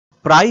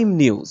Prime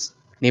news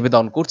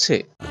নিবেদন করছে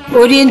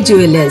Orient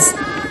jewellers,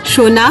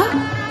 সোনা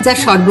যা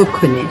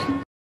সর্বক্ষণের।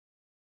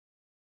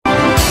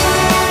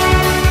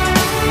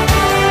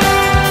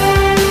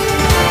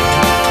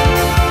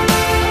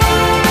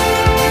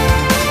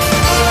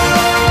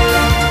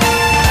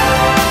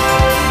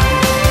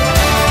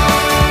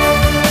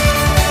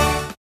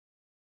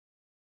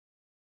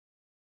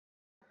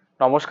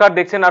 নমস্কার,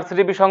 দেখছেন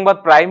আরসিটিভি সংবাদ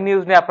প্রাইম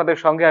নিউজ নিয়ে আপনাদের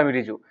সঙ্গে আমি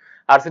রিজু।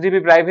 আরসিটিভি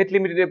প্রাইভেট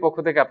লিমিটেডের পক্ষ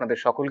থেকে আপনাদের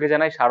সকলকে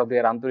জানাই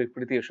শারদীয়ার আন্তরিক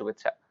প্রীতি ও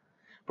শুভেচ্ছা।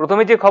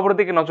 প্রথমে যে খবরের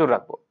দিকে নজর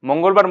রাখবো,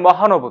 মঙ্গলবার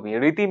মহানবমী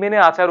রীতি মেনে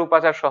আচার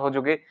উপাচার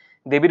সহযোগে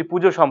দেবীর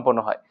পুজো সম্পন্ন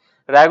হয়।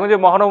 রায়গঞ্জে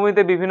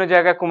মহানবমীতে বিভিন্ন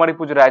জায়গায় কুমারী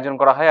পুজোর আয়োজন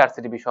করা হয়।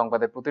 আরসিটিভি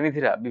সংবাদের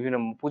প্রতিনিধিরা বিভিন্ন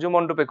পুজো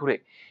মণ্ডপে ঘুরে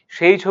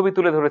সেই ছবি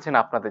তুলে ধরেছেন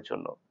আপনাদের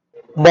জন্য।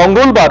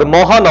 মঙ্গলবার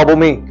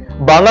মহানবমী,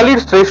 বাঙালির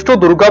শ্রেষ্ঠ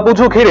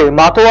দুর্গাপুজো ঘিরে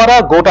মাতোয়ারা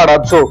গোটা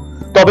রাজ্য।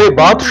 তবে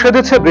বাঁধ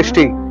সেধেছে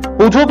বৃষ্টি।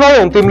 পুজো প্রায়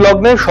অন্তিম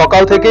লগ্নে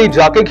সকাল থেকেই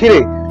যাকে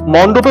ঘিরে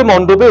মণ্ডপে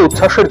মণ্ডপে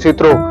উচ্ছ্বাসের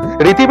চিত্র।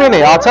 রীতি মেনে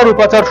আচার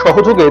উপাচার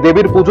সহযোগে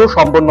দেবীর পুজো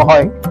সম্পন্ন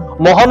হয়।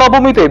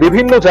 মহানবমীতে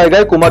বিভিন্ন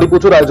জায়গায় কুমারী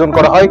পুজোর আয়োজন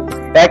করা হয়।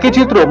 একই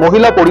চিত্র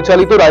মহিলা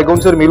পরিচালিত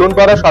রায়গঞ্জের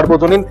মিলনপাড়া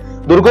সার্বজনীন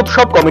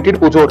দুর্গোৎসব কমিটির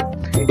পুজোর।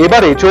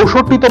 এবারে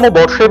 64তম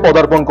বর্ষে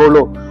পদার্পণ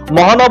করলো।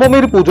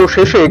 মহানবমীর পুজো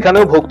শেষে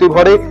এখানেও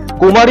ভক্তিভরে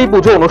কুমারী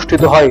পুজো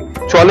অনুষ্ঠিত হয়।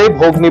 চলে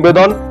ভোগ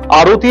নিবেদন,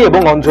 আরতি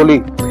এবং অঞ্জলি।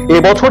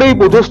 এবছর এই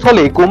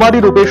পুজোস্থলে কুমারী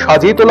রূপে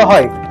সাজিয়ে তোলা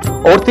হয়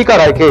অর্তিকা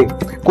রায়কে।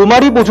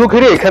 কুমারী পুজো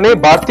ঘিরে এখানে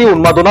বাড়তি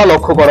উন্মাদনা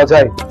লক্ষ্য করা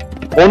যায়।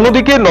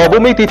 অন্যদিকে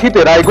নবমী তিথিতে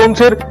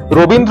রায়গঞ্জের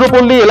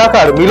রবীন্দ্রপল্লী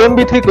এলাকার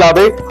মিলনবিথি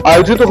ক্লাবে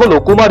আয়োজিত হলো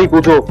কুমারী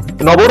পুজো।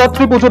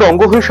 নবরাত্রি পুজোর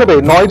অঙ্গ হিসেবে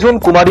 9 জন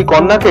কুমারী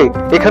কন্যাকে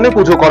এখানে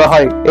পুজো করা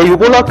হয়। এই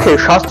উপলক্ষে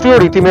শাস্ত্রীয়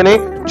রীতি মেনে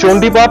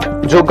চণ্ডীপাঠ,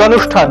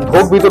 যজ্ঞানুষ্ঠান,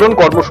 ভোগ বিতরণ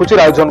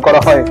কর্মসূচির আয়োজন করা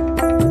হয়।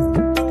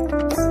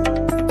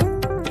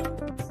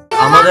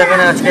 আমাদের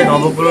এখানে আজকে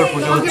নবগ্রহের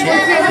পুজো হচ্ছে।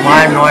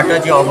 মায়ের 9টা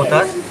যে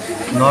অবতার,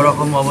 9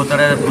 রকম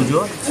অবতারের পুজো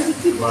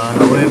বা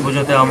নবমী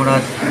পুজোতে আমরা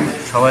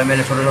সবাই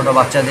মিলে ছোটো ছোটো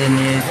বাচ্চাদের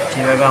নিয়ে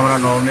যেভাবে আমরা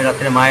নবমী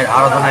রাত্রে মায়ের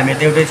আরাধনায়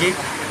মেতে উঠেছি।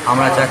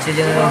 আমরা চাচ্ছি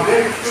যেন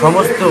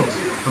সমস্ত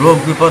রোগ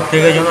বিপদ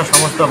থেকে যেন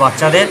সমস্ত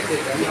বাচ্চাদের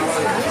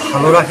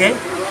ভালো রাখে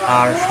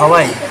আর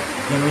সবাই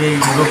যেন এই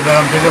রোগ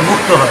ব্যায়াম থেকে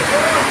মুক্ত হয়।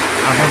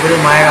 আশা করি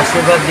মায়ের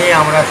আশীর্বাদ নিয়ে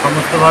আমরা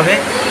সমস্তভাবে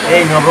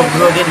এই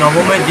নবগ্রহ দিন,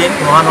 নবমীর দিন,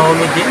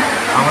 মহানবমীর দিন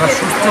আমরা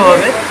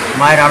সুস্থভাবে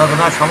মায়ের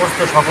আরাধনা সমস্ত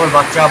সকল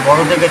বাচ্চা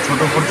বড় থেকে ছোট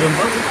পর্যন্ত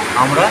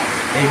আমরা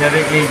এইভাবে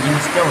এই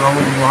জিনিসটা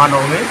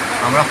মহানবমী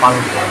আমরা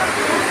পালন করি।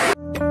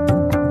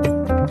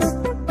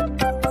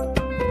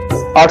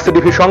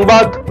 আরসিটিভি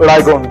সংবাদ,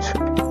 রায়গঞ্জ।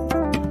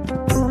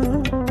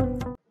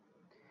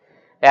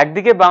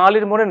 একদিকে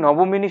বাঙালির মনে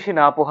নবমী নিশি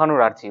না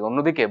পোহানোর আর্জি,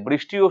 অন্যদিকে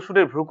বৃষ্টি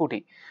অসুরের ভ্রুকুটি।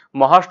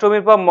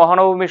 মহাষ্টমীর পর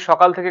মহানবমীর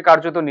সকাল থেকে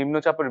কার্যত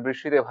নিম্নচাপের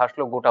বৃষ্টিতে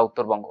ভাসল গোটা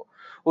উত্তরবঙ্গ।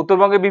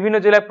 উত্তরবঙ্গে বিভিন্ন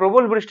জেলায়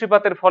প্রবল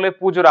বৃষ্টিপাতের ফলে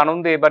পুজোর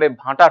আনন্দে এবারে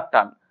ভাঁটার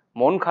টান।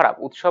 মন খারাপ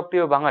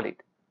উৎসবপ্রিয় বাঙালির।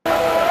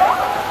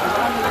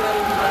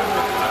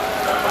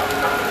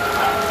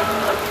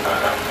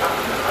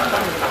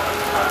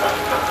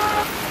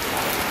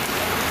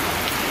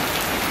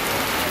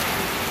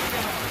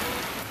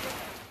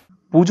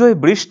 পুজোয়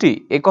বৃষ্টি,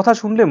 এ কথা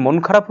শুনলে মন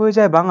খারাপ হয়ে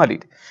যায়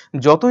বাঙালির।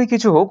 যতই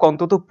কিছু হোক,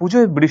 অন্তত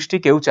পুজোয় বৃষ্টি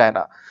কেউ চায়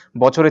না।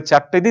 বছরের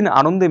 4টে দিন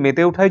আনন্দে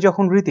মেতে ওঠায়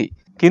যখন রীতি,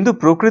 কিন্তু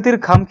প্রকৃতির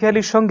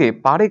খামখেয়ালির সঙ্গে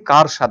পারে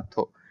কার সাধ্য।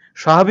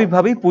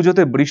 স্বাভাবিকভাবেই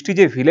পুজোতে বৃষ্টি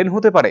যে ভিলেন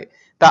হতে পারে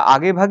তা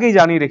আগে ভাগেই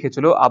জানিয়ে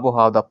রেখেছিল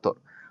আবহাওয়া দপ্তর।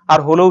 আর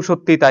হলেও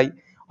সত্যি তাই।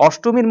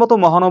 অষ্টমীর মতো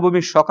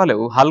মহানবমীর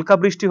সকালেও হালকা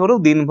বৃষ্টি হলেও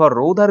দিনভর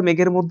রোদ আর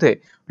মেঘের মধ্যে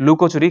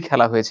লুকোচুরি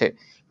খেলা হয়েছে।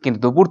 কিন্তু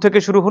দুপুর থেকে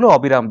শুরু হলো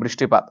অবিরাম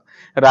বৃষ্টিপাত।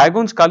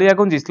 রায়গঞ্জ,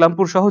 কালিয়াগঞ্জ,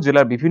 ইসলামপুর সহ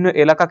জেলার বিভিন্ন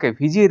এলাকাকে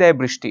ভিজিয়ে দেয়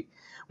বৃষ্টি।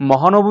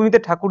 মহানবমীতে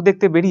ঠাকুর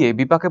দেখতে বেরিয়ে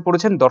বিপাকে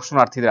পড়েছেন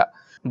দর্শনার্থীরা।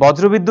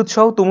 বজ্রবিদ্যুৎ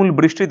সহ তুমুল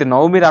বৃষ্টিতে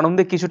নবমীর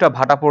আনন্দে কিছুটা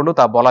ভাটা পড়লো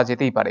তা বলা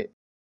যেতেই পারে।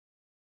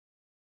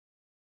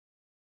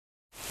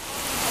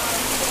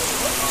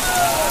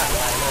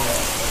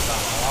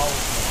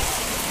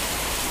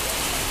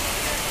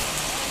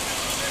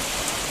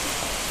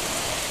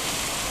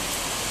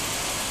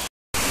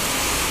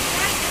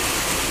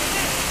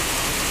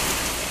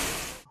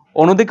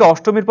 অন্যদিকে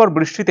অষ্টমীর পর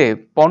বৃষ্টিতে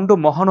পণ্ড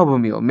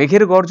মহানবমীও।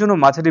 মেঘের গর্জন ও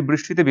মাঝারি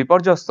বৃষ্টিতে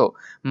বিপর্যস্ত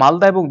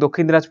মালদা এবং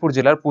দক্ষিণ দিনাজপুর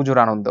জেলার পুজোর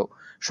আনন্দ।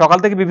 সকাল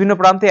থেকে বিভিন্ন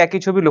প্রান্তে একই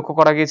ছবি লক্ষ্য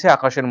করা গেছে।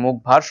 আকাশের মুখ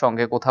ভার,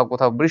 সঙ্গে কোথাও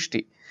কোথাও বৃষ্টি।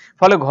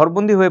 ফলে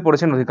ঘরবন্দি হয়ে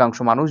পড়েছেন অধিকাংশ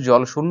মানুষ।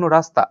 জল শূন্য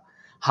রাস্তা।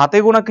 হাতে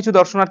গোনা কিছু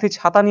দর্শনার্থী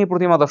ছাতা নিয়ে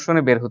প্রতিমা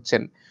দর্শনে বের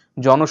হচ্ছেন।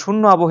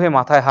 জনশূন্য আবহে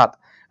মাথায় হাত।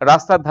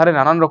 রাস্তার ধারে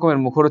নানান রকমের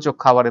মুখরোচক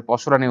খাবারের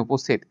পসরা নিয়ে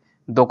উপস্থিত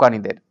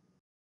দোকানিদের।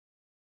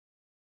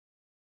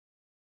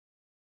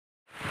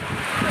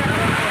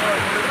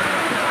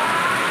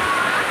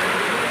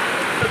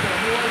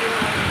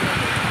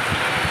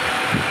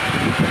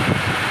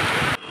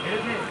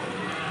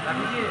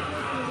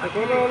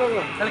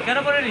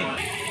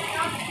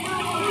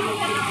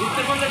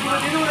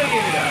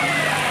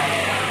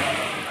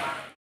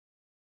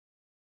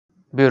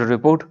 ব্যুরো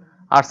রিপোর্ট,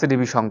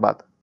 আরসিটিভি সংবাদ।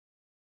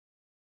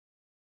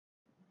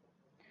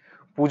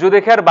 পুজো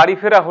দেখে আর বাড়ি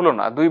ফেরা হলো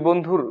না, দুই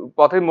বন্ধুর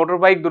পথে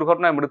মোটরবাইক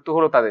দুর্ঘটনায় মৃত্যু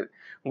হলো তাদের।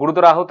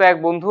 গুরুতর আহত এক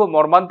বন্ধু ও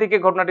মর্মান্তিক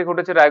এই ঘটনাটি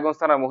ঘটেছে রায়গঞ্জ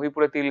থানার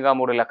মহিপুরে তিলগা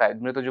মোড় এলাকায়।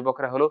 মৃত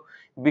যুবকরা হলো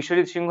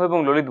বিশ্বজিৎ সিংহ এবং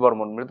ললিত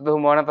বর্মন। মৃতদেহ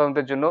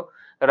ময়নাতদন্তের জন্য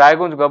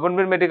রায়গঞ্জ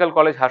গভর্নমেন্ট মেডিকেল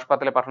কলেজ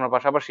হাসপাতালে পাঠানোর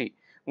পাশাপাশি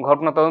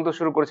ঘটনা তদন্ত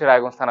শুরু করেছে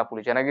রায়গঞ্জ থানা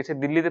পুলিশ। জানা গেছে,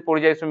 দিল্লিতে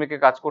পরিযায়ী শ্রমিকে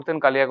কাজ করতেন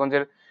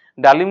কালিয়াগঞ্জের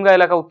ডালিমগা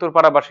এলাকা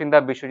উত্তরপাড়া বাসিন্দা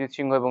বিশ্বজিৎ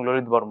সিংহ এবং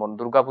ললিত বর্মন।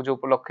 দুর্গাপুজো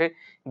উপলক্ষে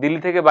দিল্লি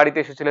থেকে বাড়িতে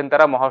এসেছিলেন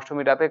তারা।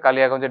 মহাষ্টমী রাতে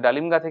কালিয়াগঞ্জের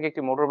ডালিমগা থেকে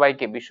একটি মোটর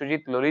বাইকে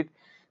বিশ্বজিৎ, ললিত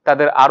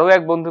তাদের আরো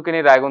এক বন্ধুকে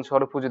নিয়ে রায়গঞ্জ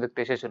শহরে পুজো দেখতে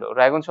এসেছিল।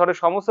 রায়গঞ্জ শহরের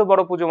সমস্ত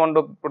বড় পুজো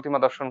মণ্ডপ প্রতিমা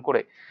দর্শন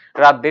করে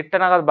রাত 1:30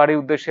 নাগাদ বাড়ির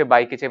উদ্দেশ্যে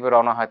বাইকে চেপে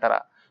রওনা হয় তারা।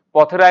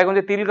 পথে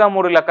রায়গঞ্জের তিলগা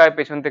মোড় এলাকায়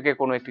পেছন থেকে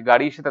কোনো একটি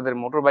গাড়ি এসে তাদের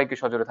মোটর বাইকে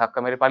সজোরে ধাক্কা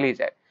মেরে পালিয়ে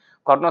যায়।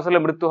 ঘটনাস্থলে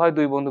মৃত্যু হয়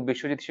দুই বন্ধু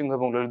বিশ্বজিৎ সিংহ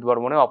এবং ললিত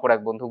বর্মনের। অপর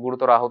এক বন্ধু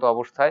গুরুতর আহত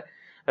অবস্থায়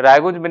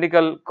রায়গঞ্জ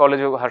মেডিকেল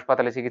কলেজ ও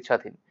হাসপাতালে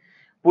চিকিৎসাধীন।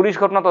 পুলিশ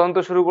ঘটনা তদন্ত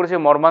শুরু করেছে।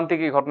 মর্মান্তিক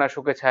এই ঘটনায়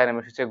শোকের ছায়া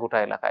নেমে এসেছে গোটা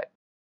এলাকায়।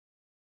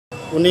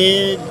 উনি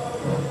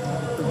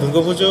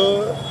দুর্গাপুজো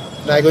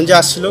রায়গঞ্জে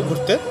আসছিল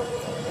ঘুরতে,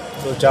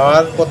 তো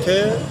যাওয়ার পথে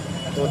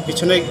ওর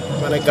পিছনে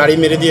মানে গাড়ি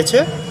মেরে দিয়েছে,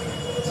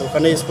 তো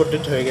ওখানে স্পট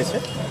ডেড হয়ে গেছে।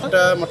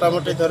 এটা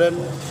মোটামুটি ধরেন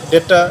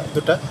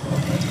 1:30-2টা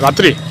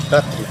রাত্রি।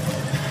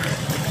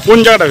 কোন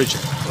জায়গাটা হয়েছে?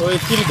 ওই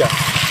তিলগা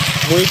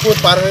মহিপুর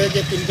পার হয়ে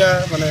যে তিলগা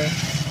মানে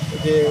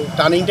যে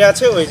টার্নিংটা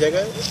আছে ওই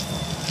জায়গায়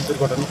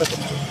দুর্ঘটনাটা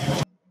ঘটেছে।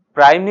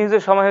 প্রাইম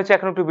নিউজের সময় হচ্ছে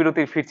এখন একটু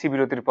বিরতির। ফিরছি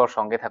বিরতির পর,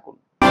 সঙ্গে থাকুন।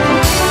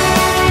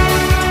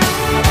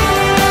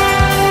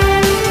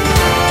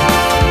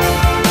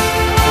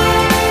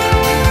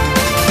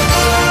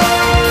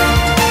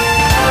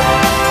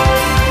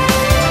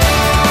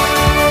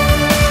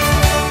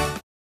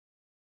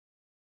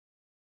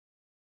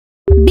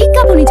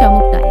 বিজ্ঞাপনী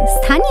চমক নয়,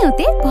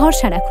 স্থানীয়তে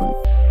ভরসা রাখুন।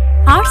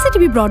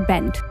 RCTV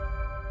broadband.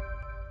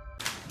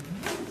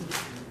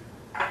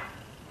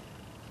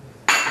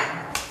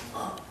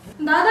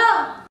 দাদা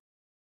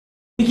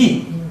কি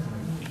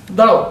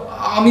দাঁড়াও,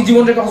 আমি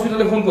জীবন রেখা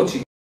হসপিটালে ফোন করছি।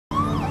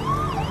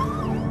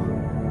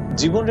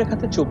 জীবন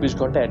রেখাতে 24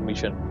 ঘন্টা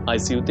অ্যাডমিশন,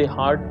 আইসিইউতে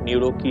হার্ট,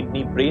 নিউরো,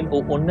 কিডনি, ব্রেন ও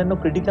অন্যান্য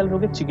ক্রিটিক্যাল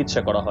রোগের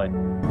চিকিৎসা করা হয়।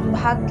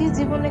 ভাগ্যে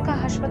জীবন রেখা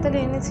হাসপাতালে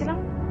এনেছিলাম,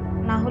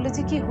 না হলে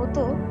যে কি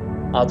হতো।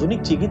 আধুনিক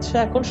চিকিৎসা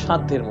এখন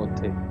সাধ্যের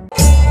মধ্যে।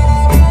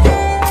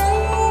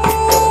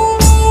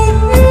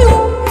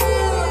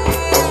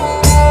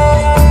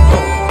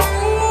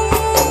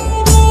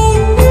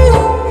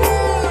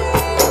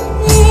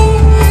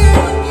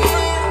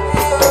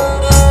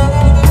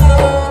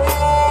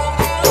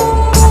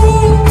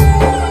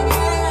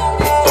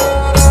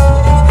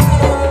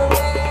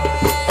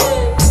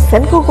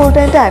 সেনকো গোল্ড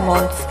অ্যান্ড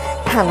ডায়মন্ডস,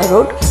 থানা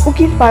রোড,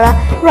 উকিলপাড়া,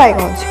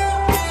 রায়গঞ্জ।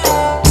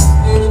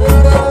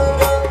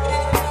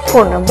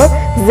 ফোন নম্বর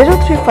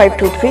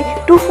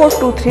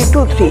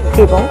 03523242323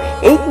 এবং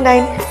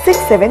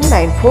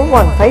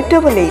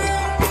 8967941588।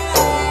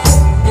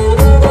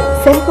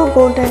 সেনকো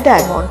গোল্ড অ্যান্ড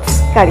ডায়মন্ডস,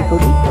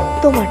 কারিগরি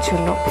তোমার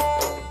জন্য।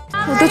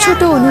 ছোট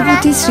ছোট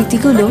অনুভূতি,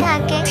 স্মৃতিগুলো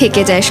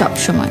থেকে যায় সব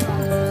সময়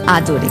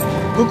আদরে।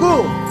 কুকু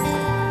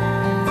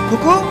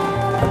কুকু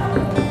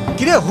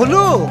কিরে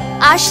হলো?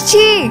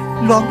 আসছি।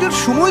 লকডাউন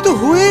সময় তো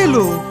হয়ে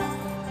এলো।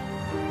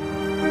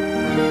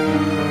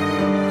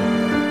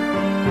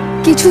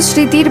 কিছু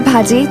স্মৃতির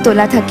ভাজেই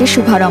তোলা থাকে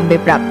শুভারম্ভে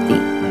প্রাপ্তি।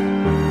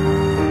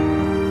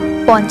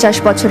 50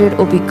 বছরের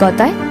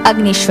অভিজ্ঞতায়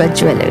আগ্নেশ্বর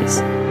জুয়েলার্স,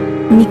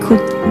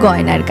 নিখুঁত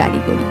গয়নার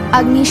কারিগরি।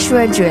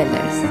 Agneshwar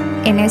jewellers,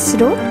 NS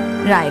road,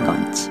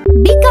 Raiganj.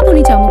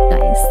 বিজ্ঞাপনী চমক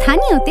নয়,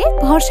 স্থানীয়তে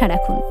ভরসা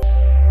রাখুন।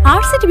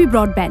 RCTV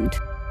broadband.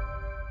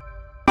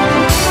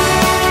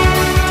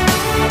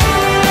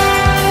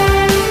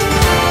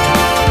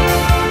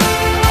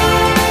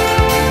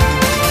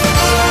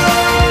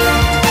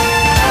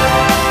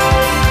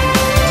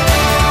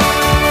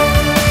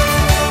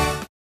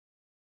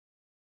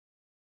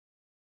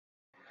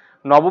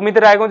 নবমীতে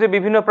রায়গঞ্জে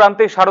বিভিন্ন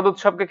প্রান্তে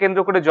শারদোৎসবকে কেন্দ্র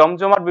করে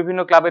জমজমাট বিভিন্ন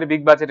ক্লাবের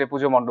বিগ বাজেটে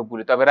পুজো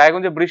মণ্ডপগুলি। তবে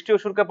রায়গঞ্জে বৃষ্টি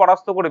অসুরকে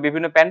পরাস্ত করে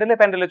বিভিন্ন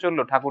প্যান্ডেলে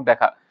চললো ঠাকুর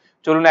দেখা।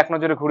 চলুন এক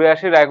নজরে ঘুরে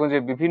আসি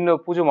রায়গঞ্জের বিভিন্ন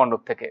পুজো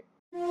মণ্ডপ থেকে।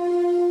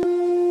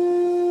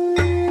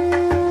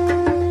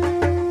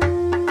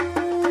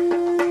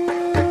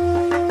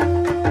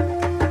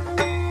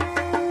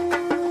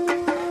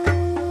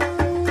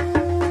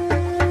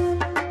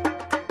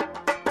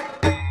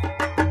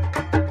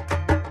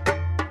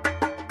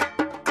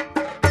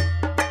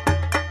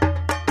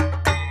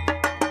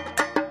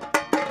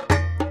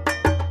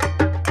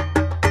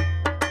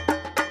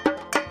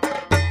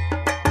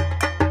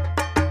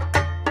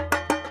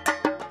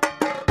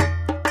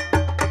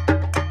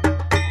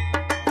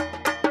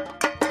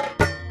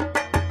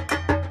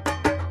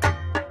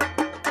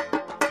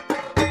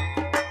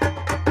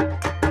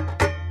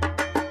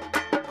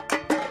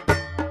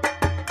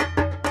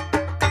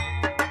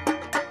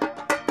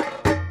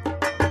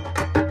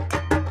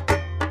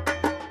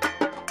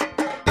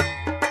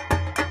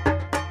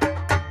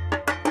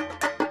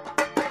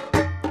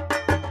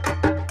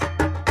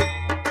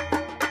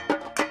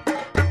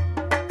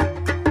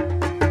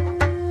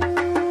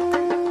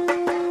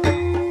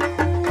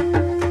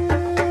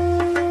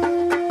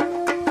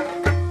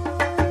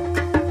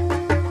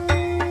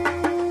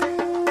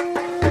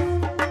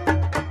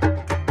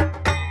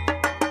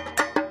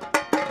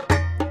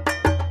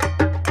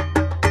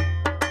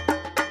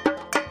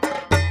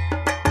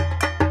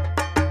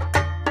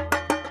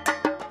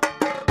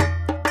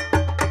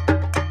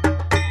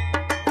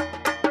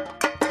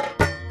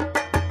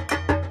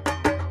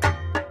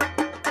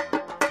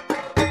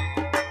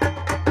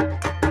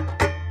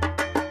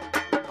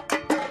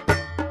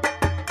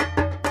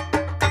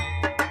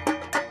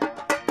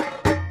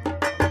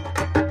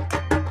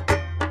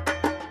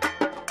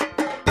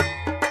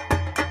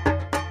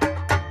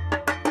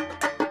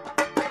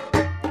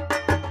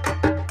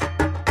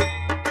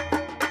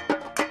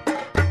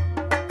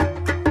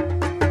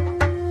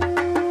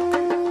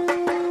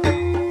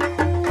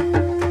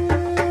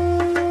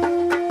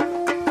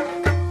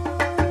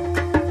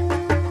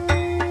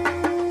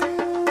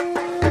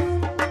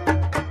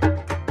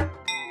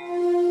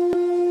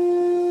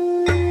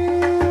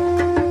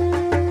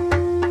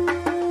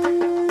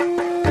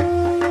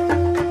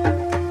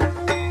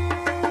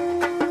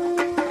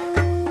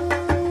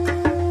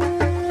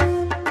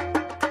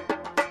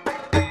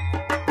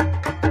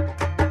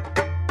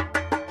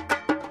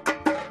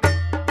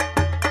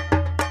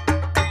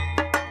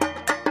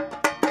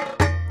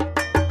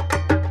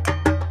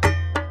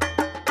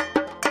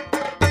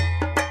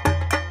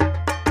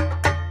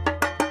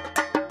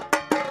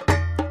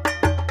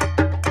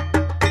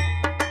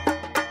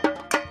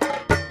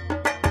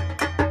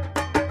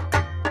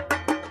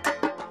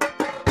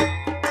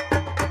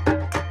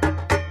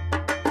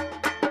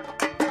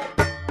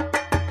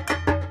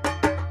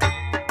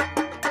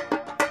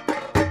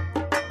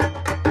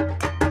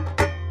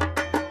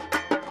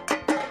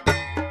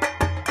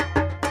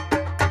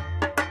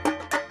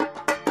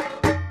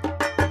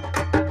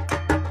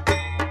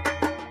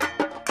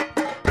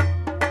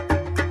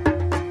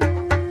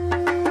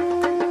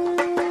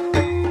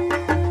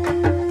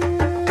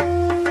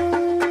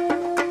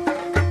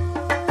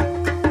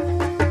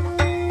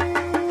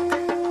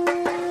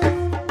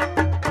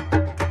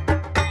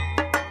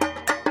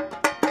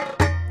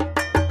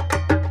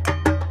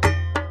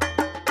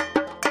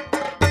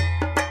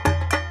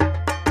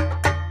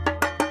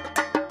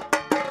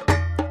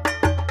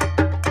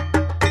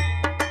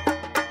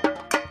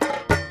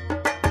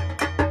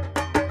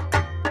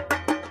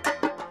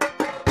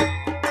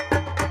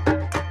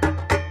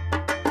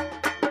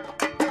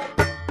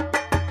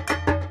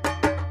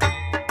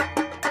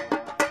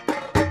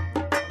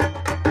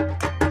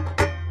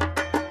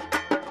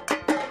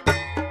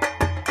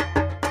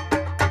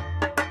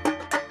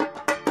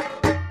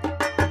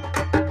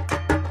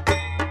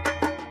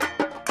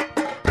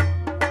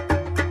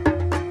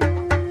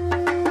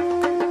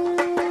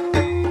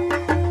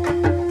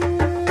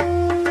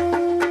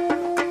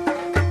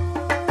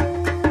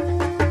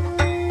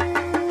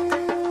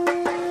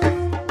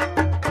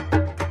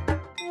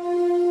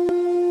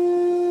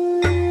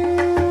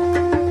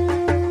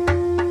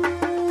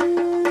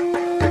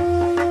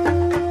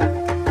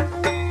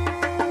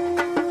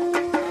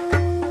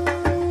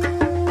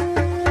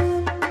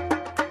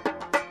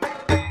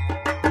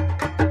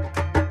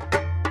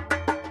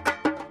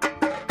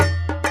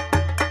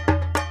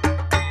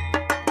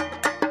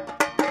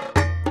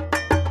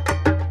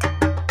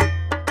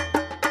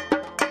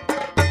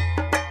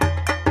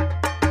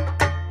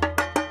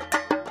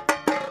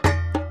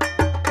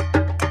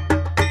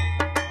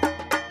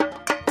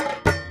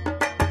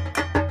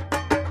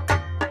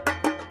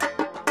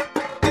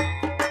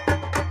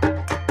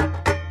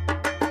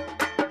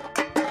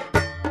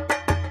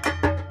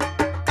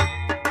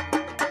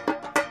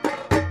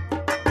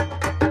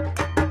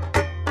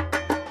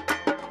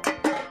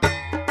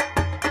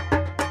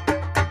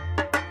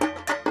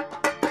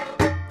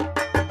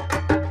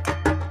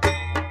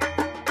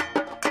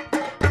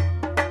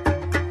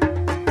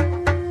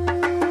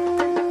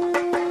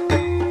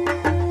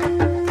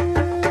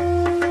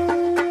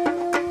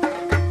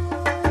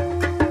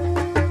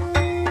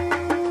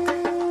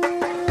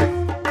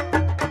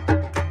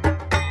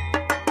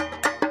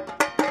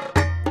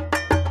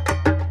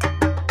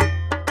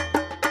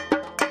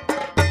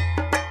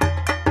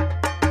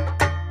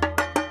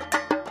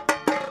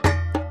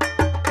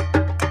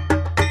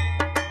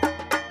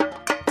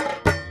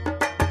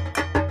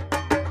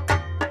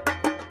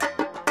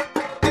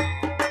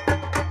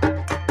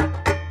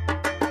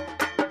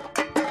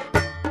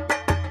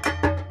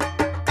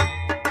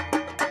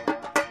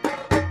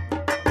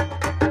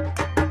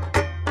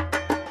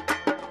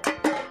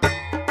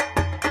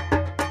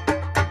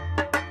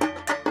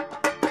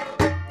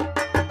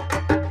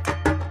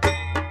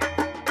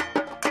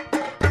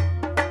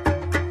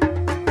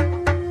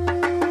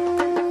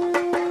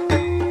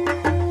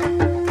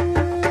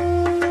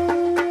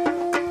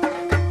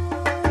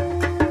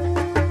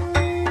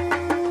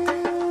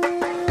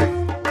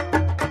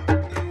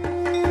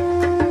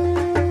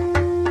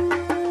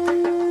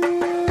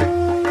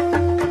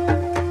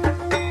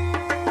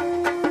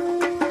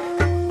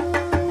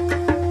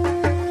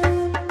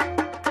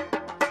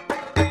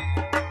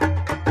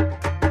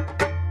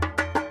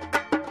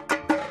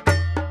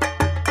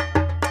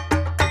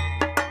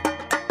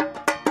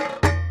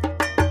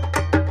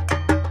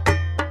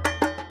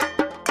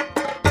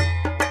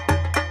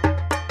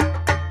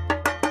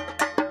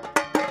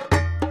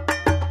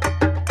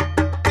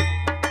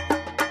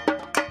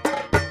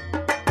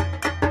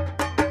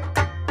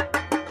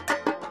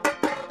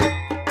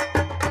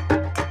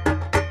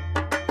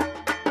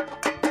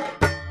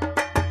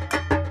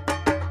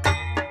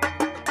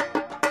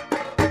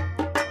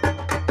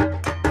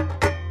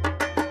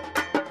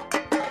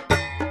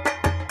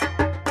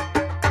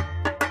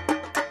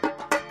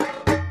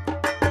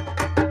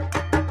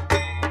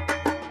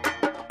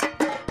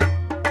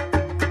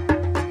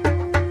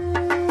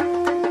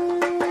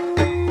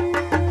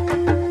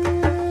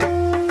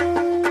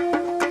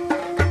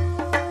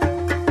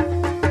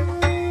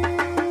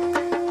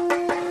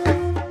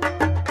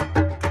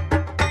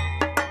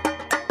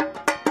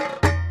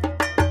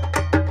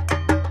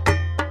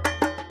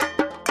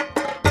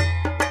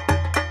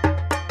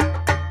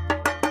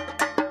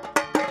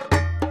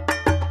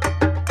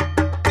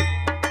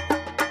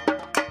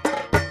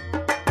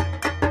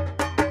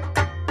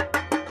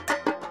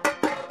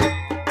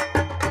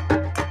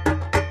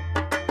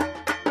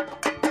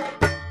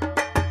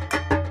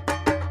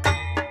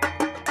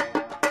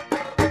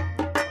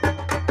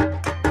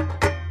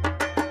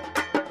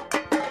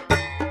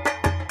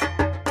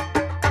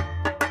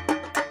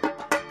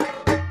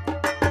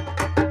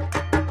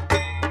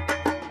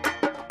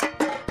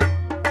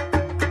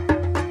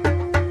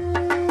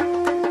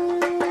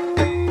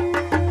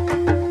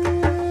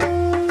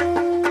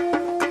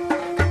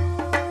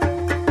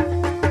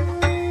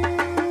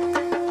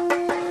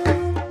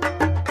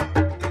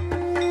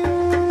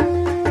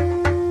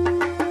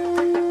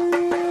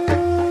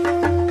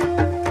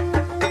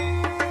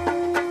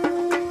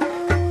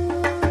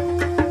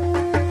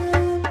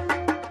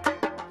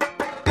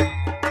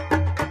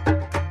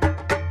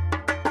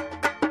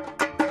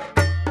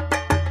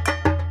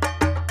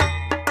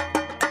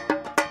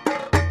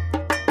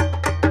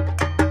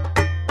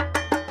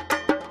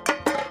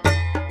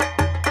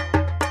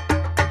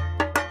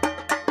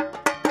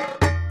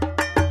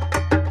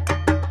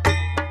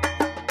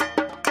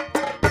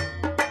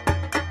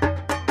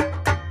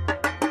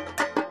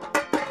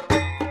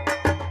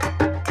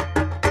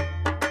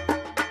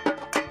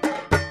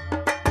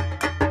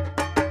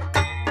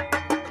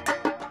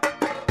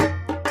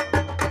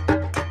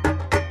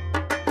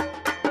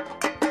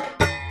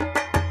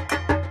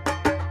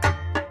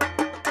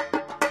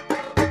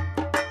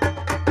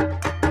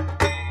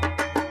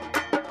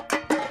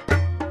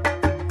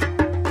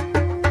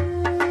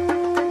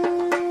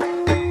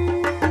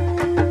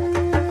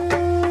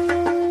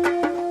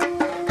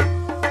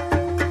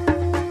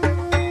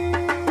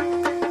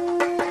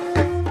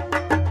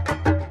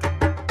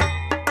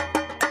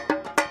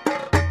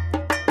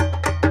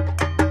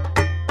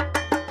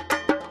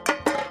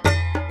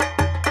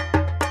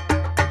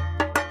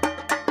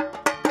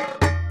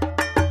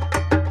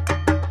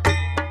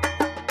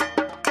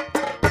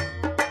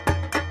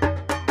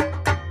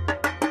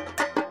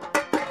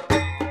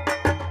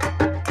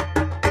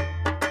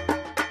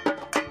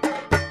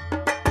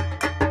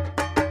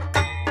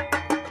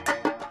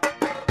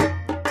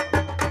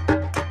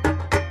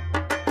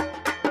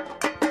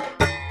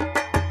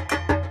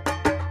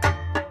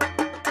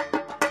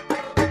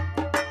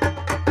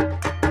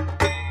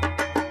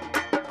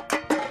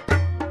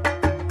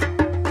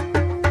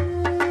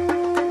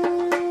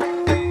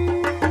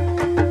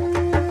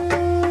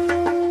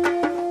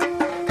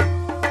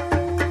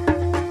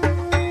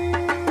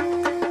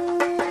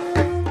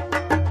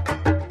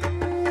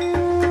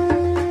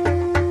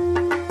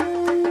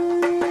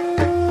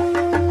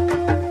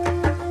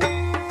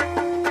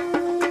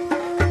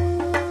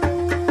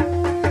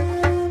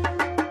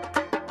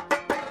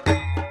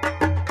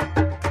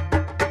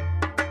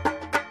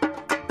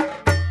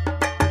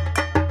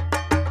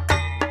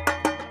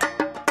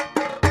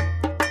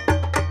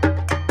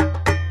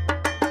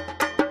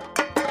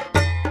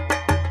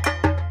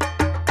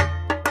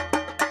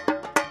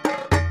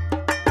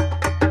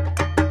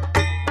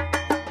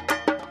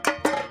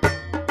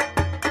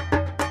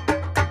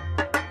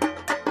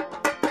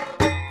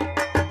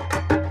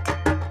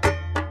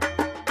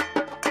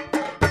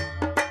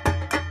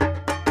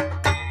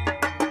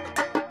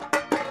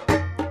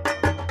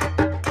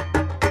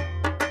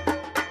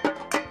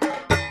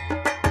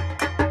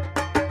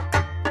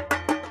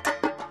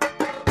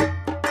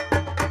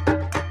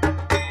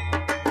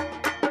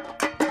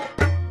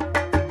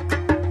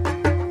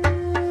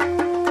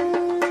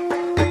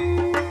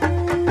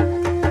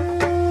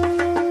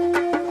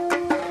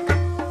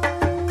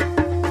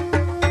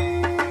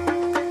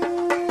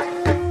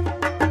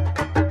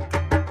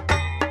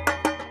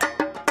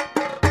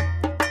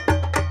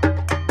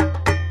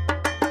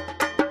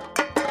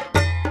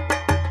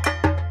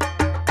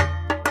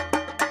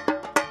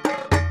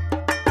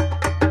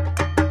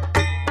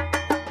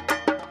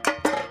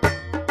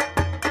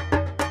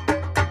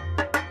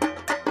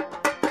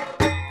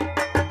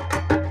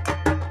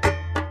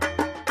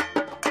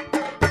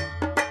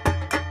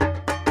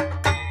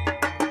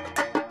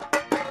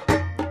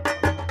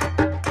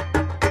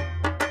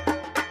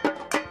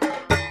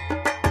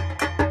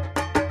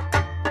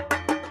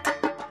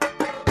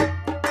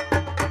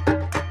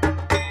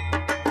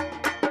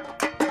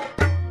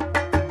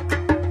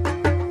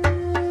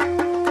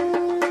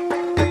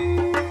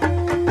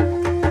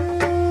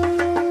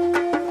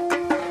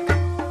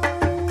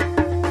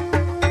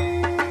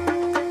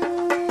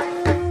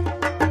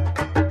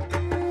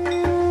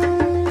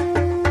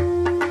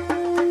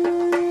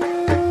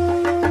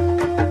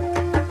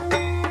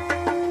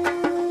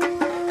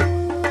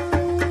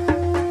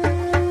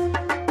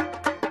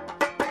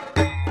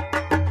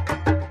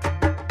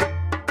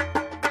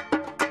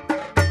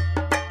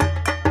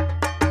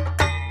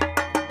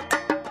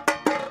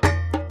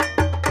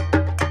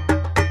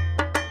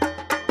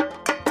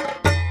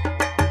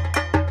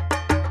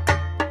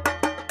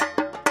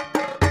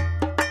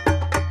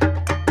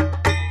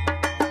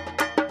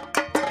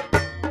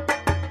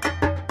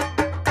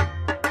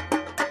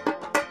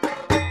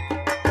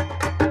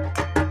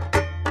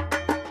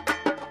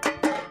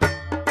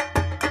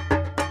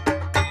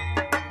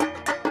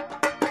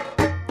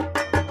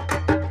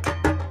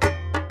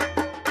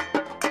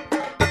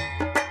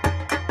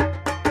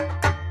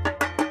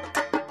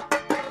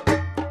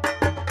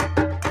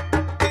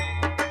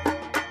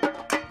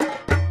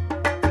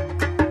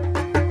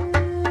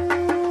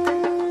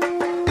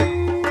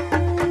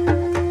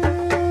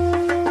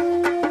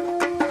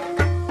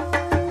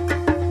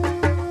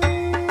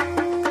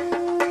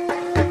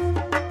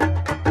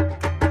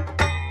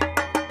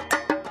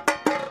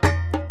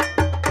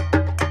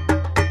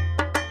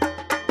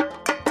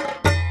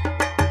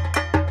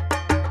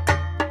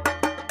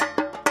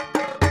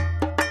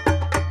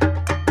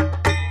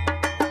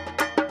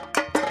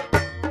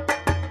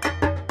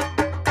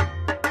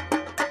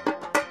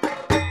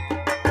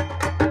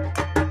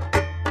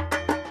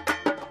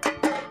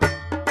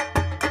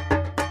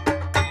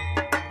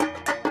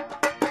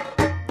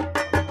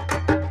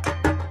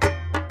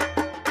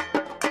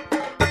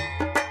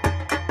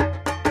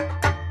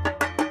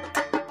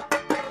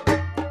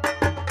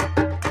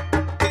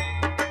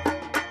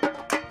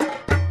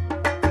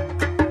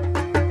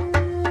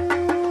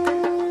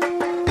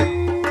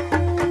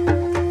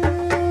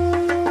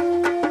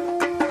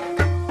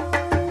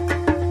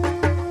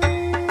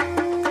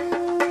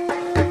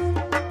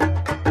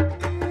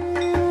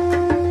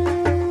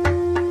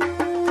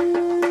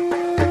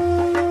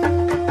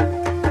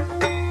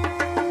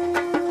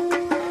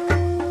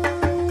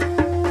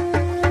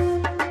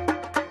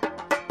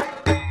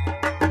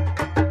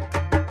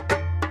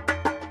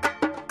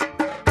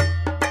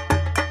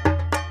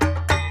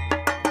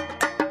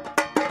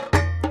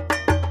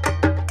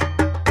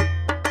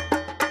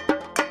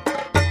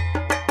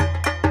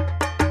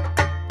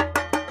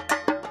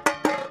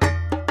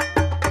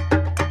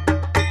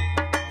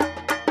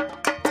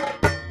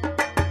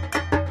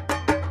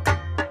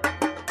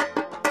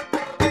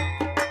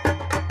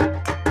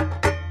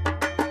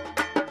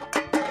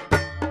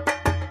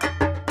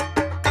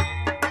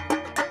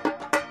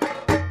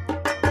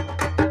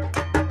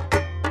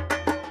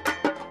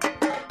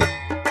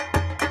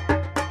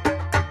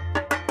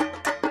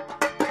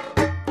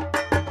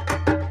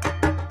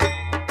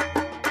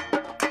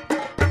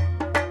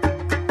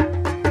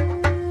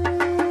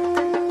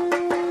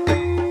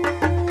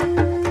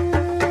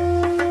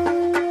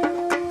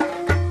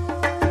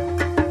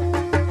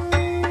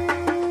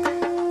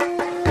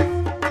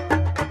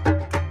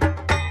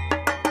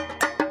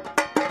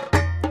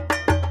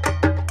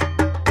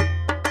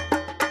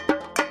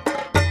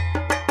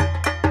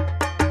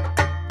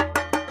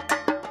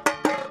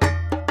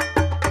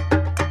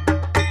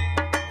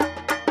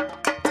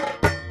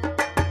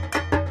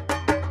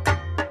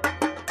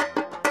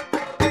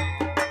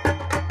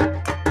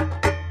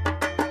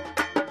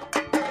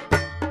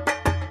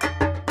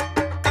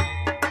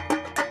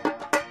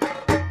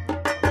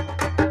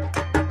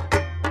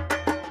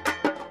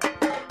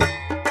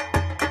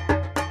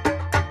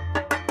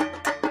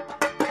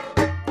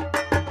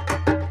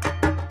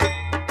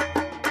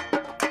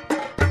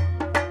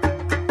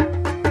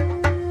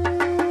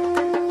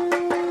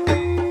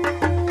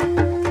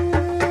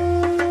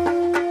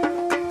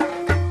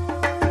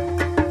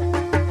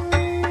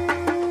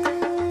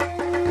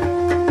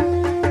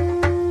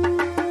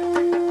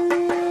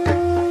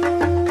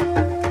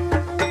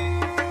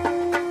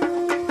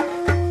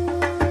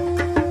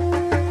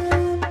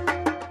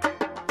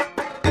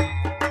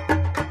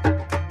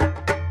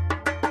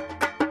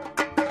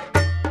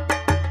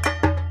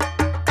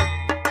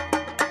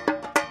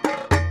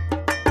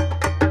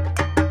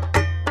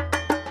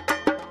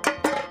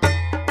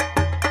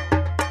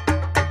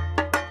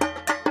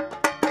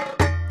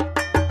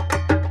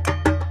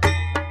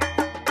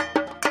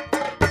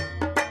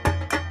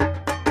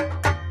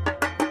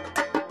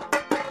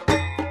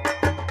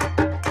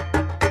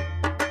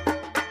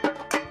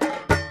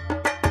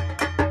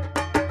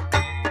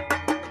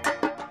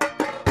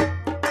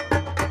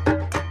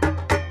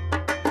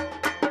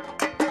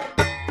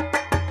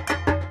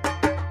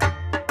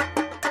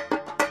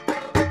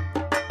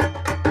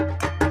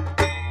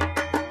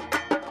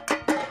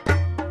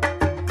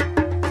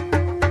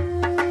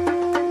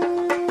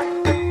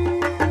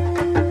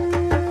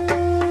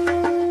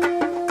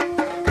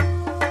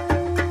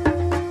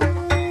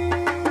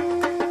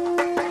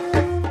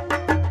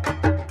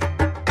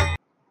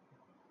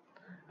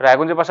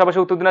 রায়গঞ্জের পাশাপাশি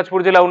উত্তর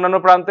দিনাজপুর জেলা অন্যান্য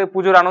প্রান্তে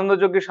পুজোর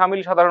আনন্দযজ্ঞে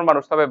সামিল সাধারণ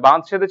মানুষ, তবে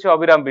বাঁধ সেধেছে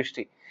অবিরাম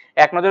বৃষ্টি।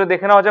 এক নজরে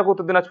দেখে নেওয়া যাক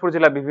উত্তর দিনাজপুর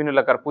জেলার বিভিন্ন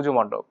এলাকার পুজো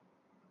মণ্ডপ।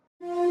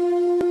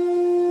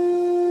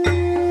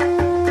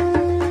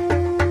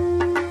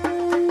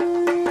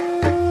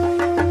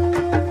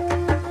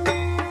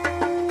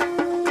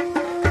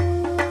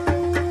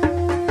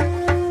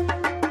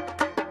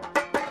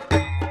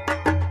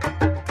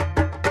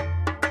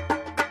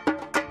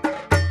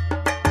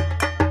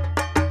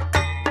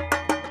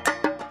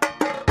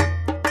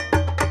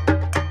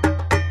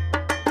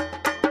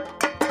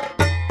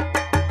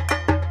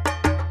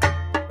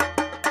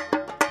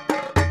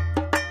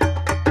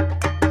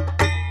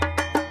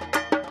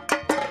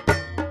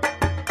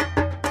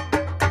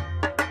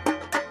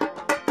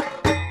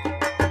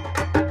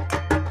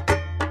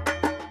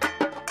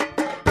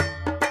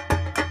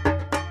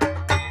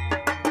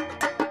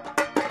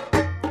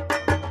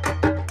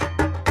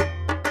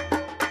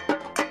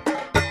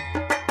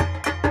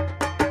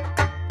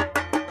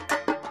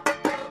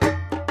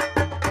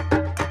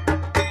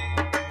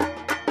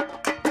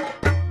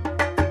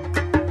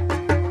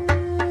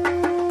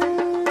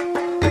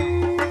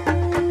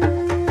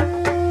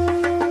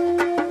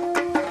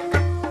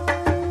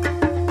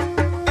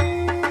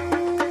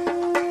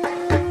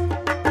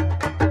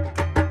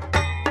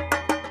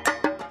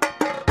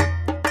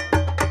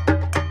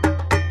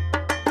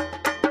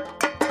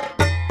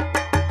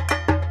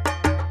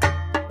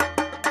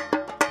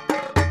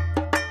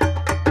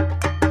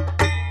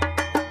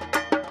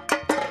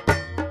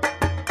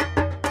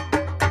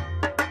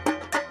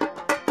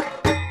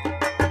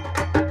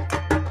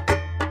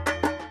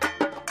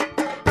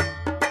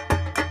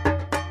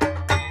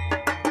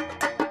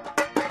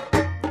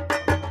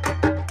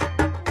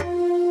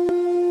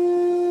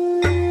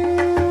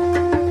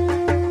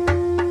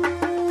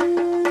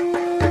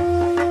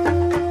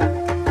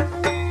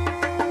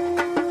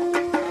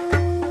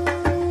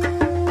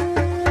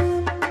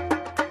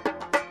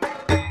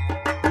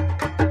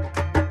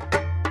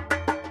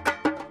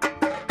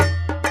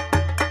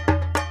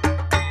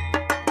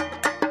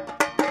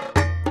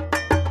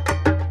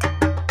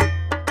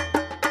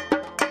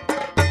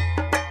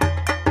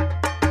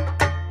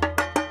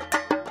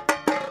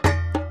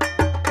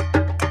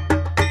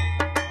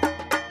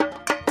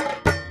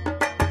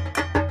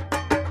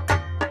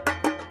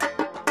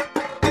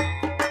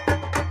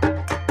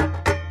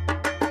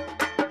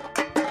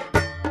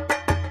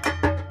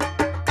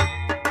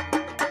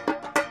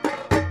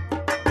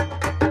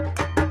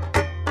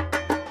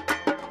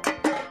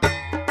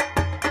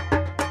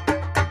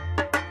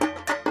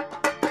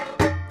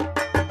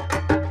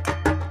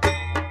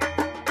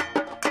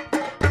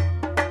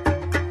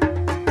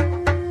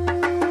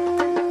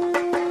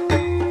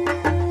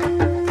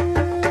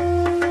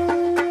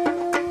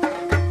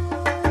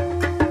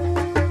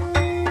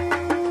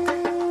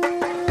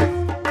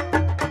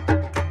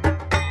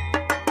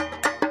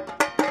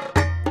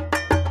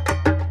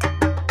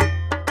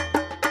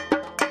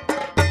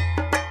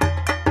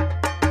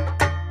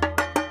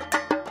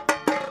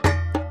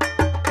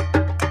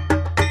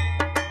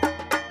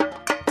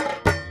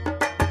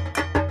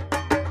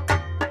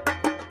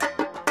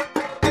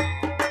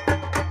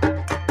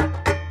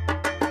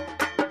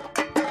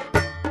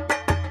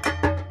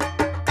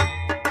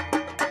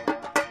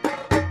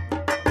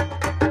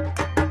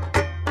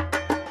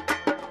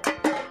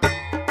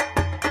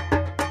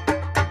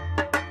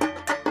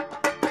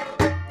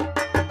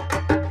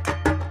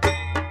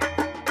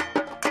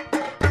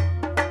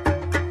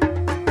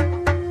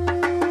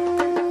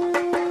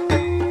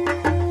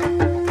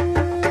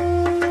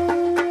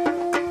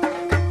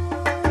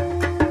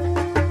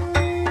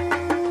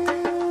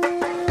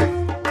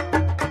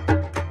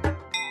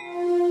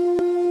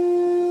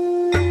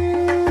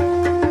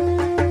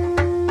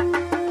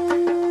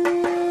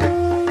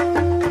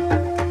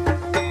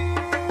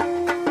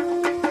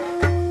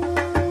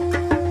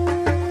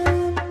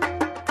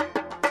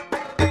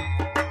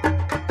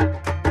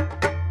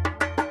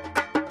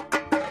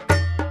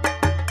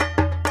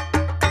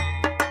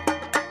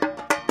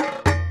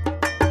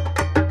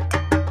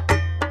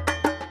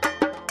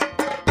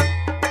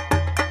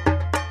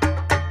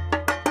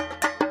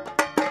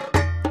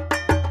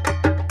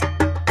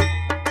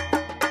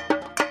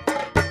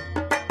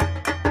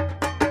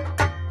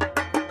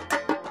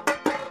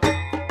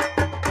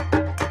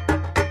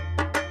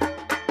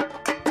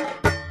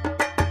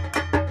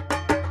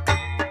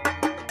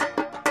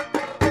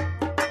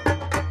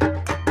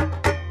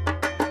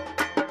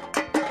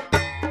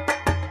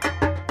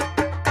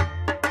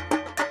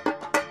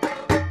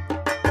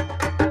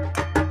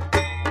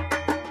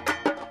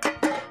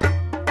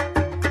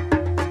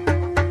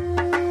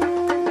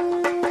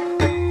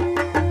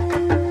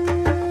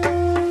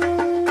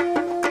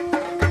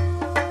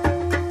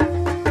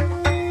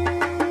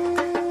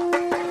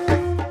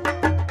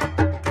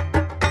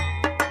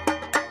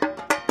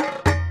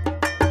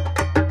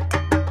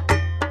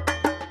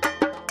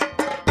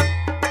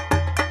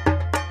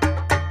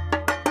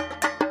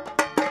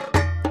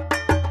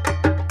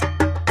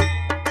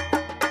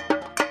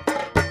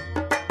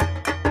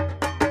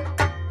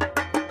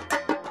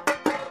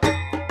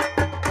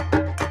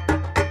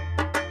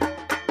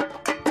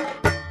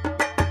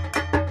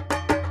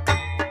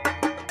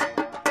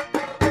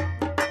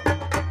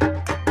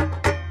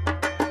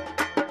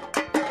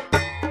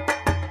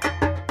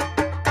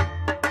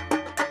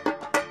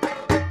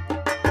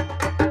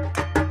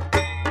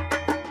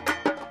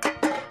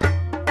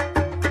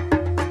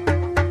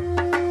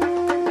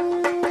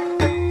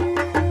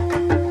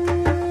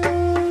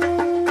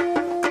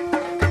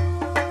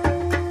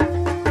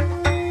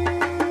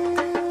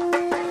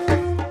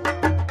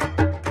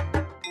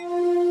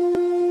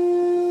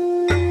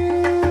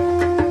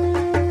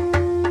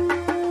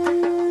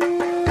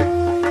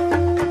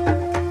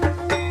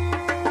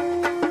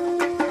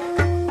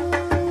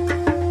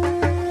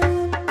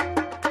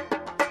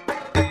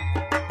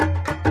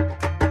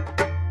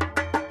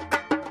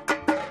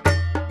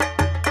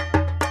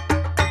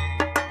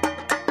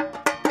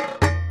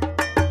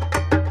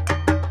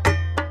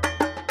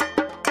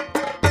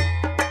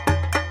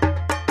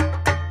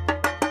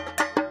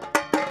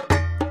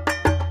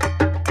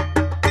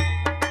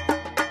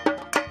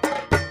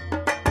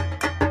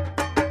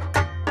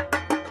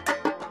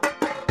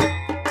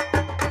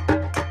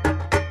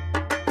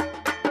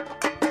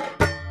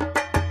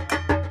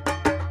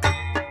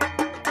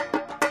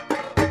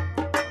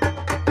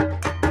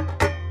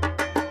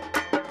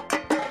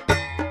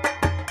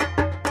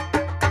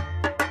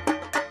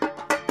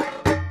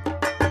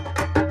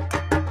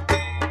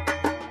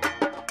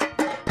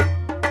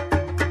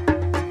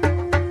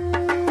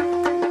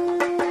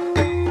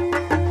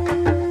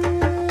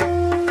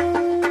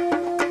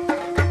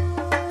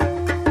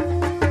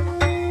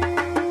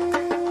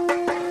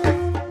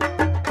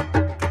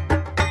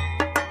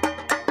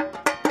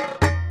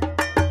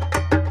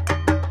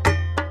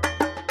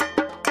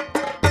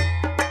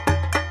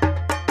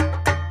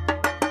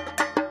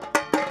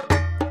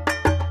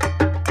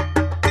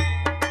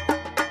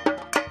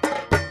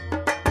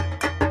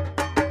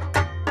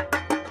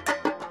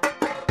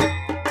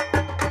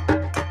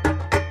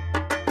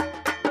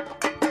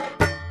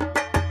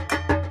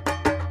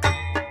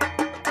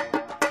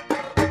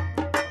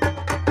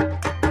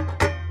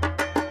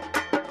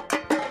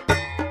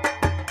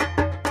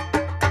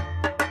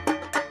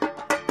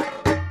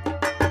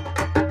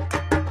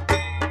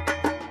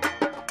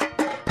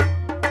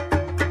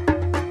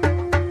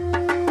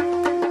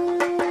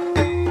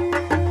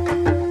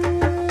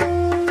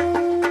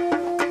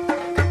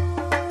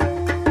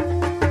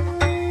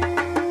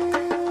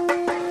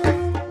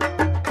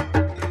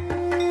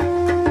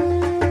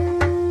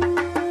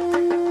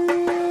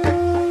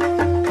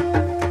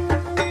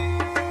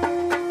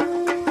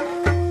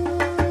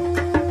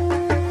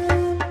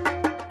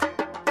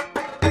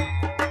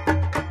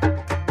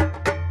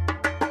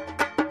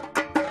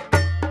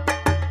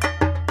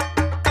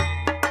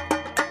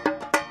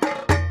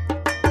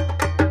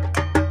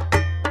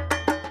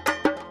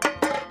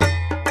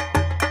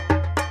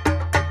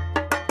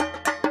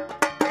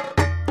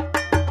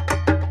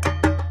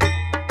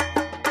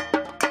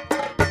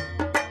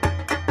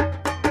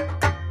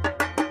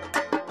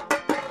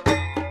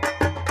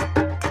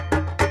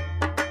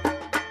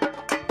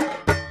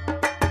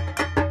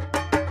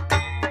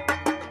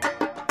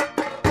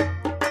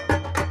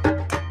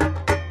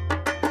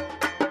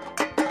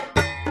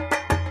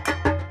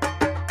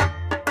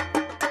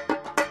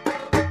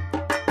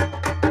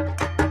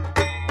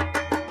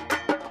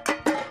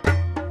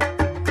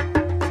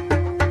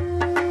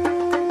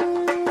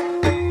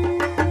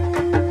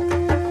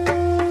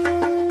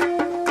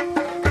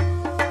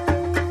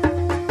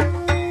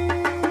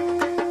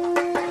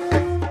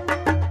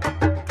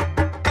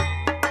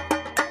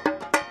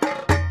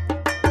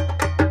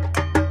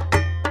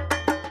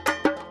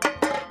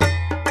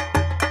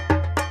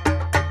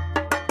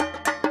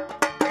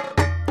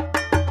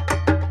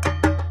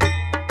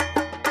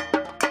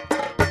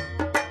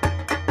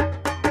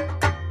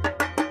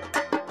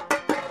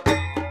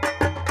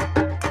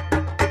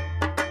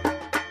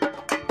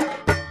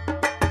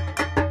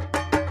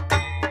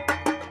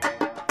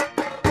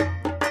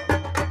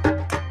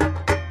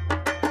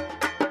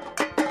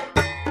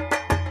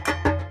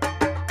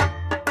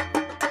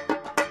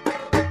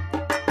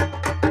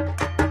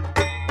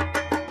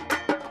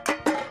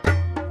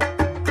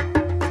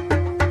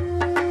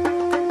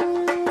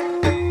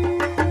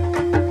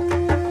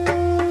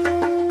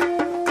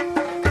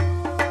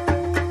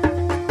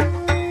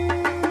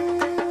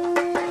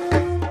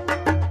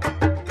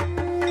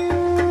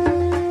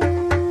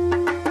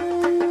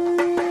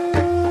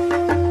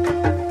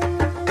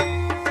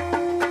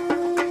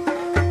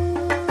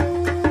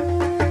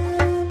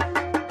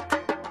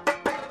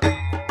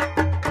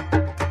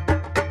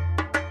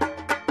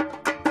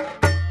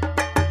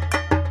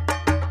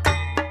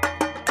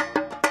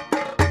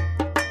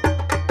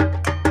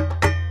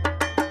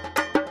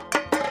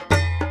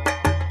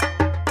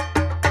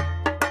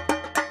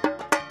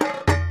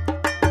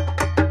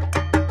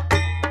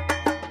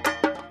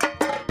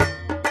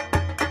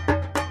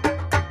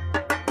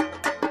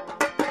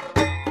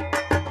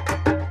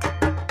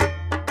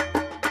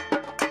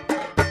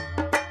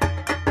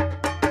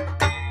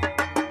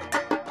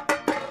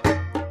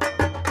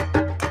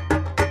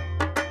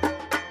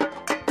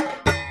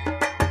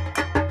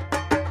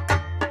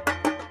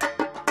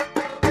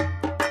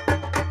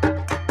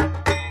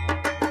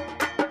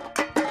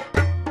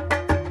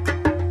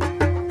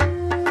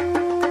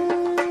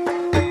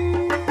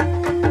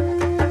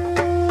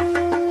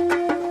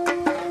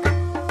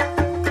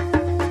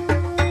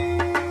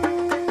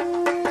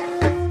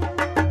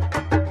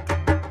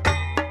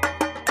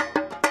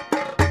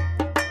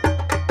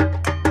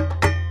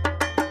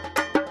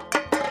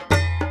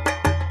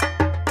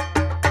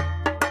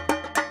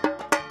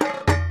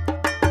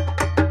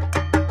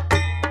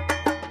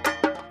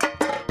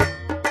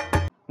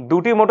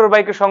 মোটর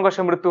বাইকের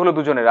সংঘর্ষে মৃত্যু হলো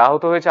দুজনের,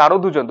 আহত হয়েছে আরো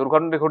দুজন।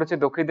 দুর্ঘটনাটি ঘটেছে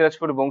দক্ষিণ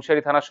দিনাজপুরের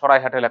বংশিয়ারি থানার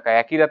সরাইহাট এলাকায়।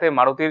 একই রাতে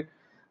মারুতির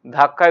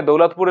ধাক্কায়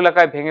দৌলতপুর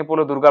এলাকায় ভেঙে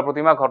পড়ল দুর্গা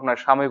প্রতিমা। ঘটনায়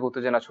সাময়িক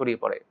উত্তেজনা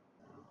ছড়িয়ে পড়ে।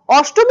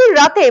 অষ্টমীর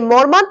রাতে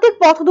মর্মান্তিক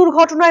পথ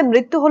দুর্ঘটনায়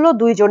মৃত্যু হলো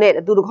দুইজনের।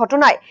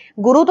 দুর্ঘটনায়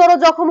গুরুতর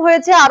জখম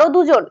হয়েছে আরো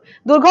দুজন।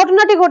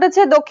 দুর্ঘটনাটি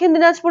ঘটেছে দক্ষিণ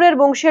দিনাজপুরের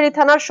বংশিয়ারি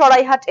থানার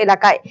সরাইহাট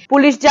এলাকায়।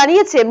 পুলিশ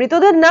জানিয়েছে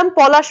মৃতদের নাম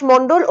পলাশ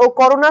মণ্ডল ও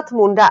করনাথ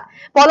মুন্ডা।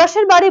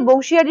 পলাশের বাড়ি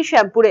বংশিয়ারি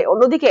শ্যামপুরে,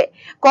 অন্যদিকে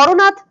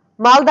করনাথ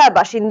মালদার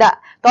বাসিন্দা।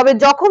 তবে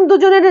জখম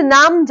দুজনের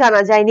নাম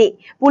জানা যায়নি।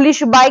 পুলিশ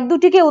বাইক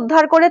দুটিকে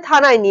উদ্ধার করে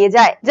থানায় নিয়ে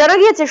যায়। জানা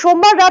গিয়েছে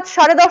সোমবার রাত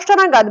 10:30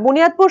 নাগাদ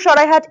বুনিয়াদপুর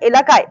সরাইহাট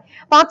এলাকায়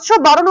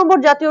 512 নম্বর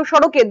জাতীয়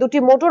সড়কে দুটি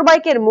মোটর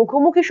বাইকের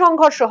মুখোমুখি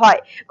সংঘর্ষ হয়।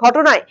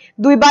 ঘটনায়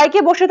দুই বাইকে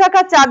বসে থাকা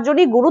 4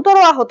 জনই গুরুতর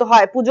আহত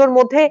হয়। পুজোর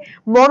মধ্যে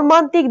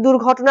মর্মান্তিক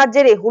দুর্ঘটনার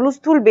জেরে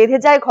হুলস্থুল বেঁধে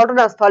যায়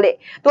ঘটনাস্থলে।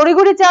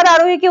 তড়িঘড়ি 4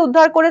 আরোহীকে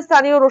উদ্ধার করে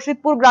স্থানীয়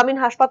রশিদপুর গ্রামীণ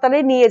হাসপাতালে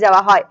নিয়ে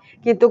যাওয়া হয়,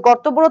 কিন্তু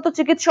কর্তব্যরত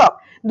চিকিৎসক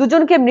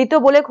দুজনকে মৃত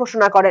বলে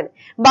ঘোষণা করেন।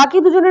 বাকি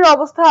দুজনের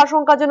অবস্থা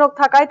আশঙ্কাজনক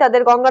থাকায়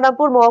তাদের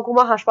গঙ্গারামপুর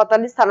মহকুমা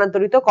হাসপাতালে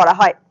স্থানান্তরিত করা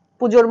হয়।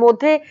 পুজোর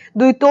মধ্যে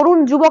দুই তরুণ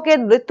যুবকের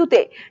মৃত্যুতে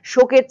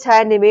শোকের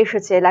ছায়া নেমে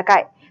এসেছে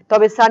এলাকায়।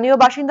 তবে স্থানীয়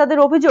বাসিন্দাদের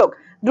অভিযোগ,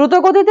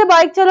 দ্রুতগতিতে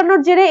বাইক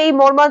চালানোর জেরে এই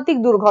মর্মান্তিক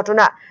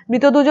দুর্ঘটনা।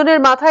 মৃত দুজনের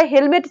মাথায়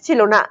হেলমেট ছিল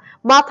না।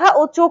 মাথা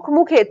ও চোখ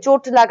মুখে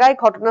চোট লাগায়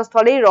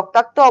ঘটনাস্থলেই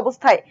রক্তাক্ত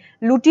অবস্থায়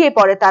লুটিয়ে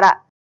পড়ে তারা।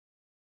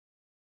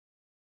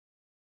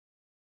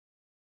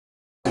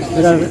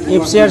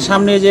 এফসিআর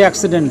সামনে যে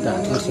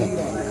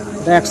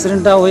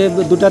অ্যাক্সিডেন্টটা হয়ে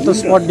দুটা তো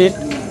স্পট ডেট,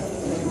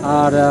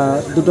 আর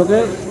দুটোকে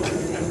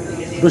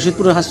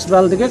রশিদপুর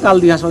হাসপাতাল থেকে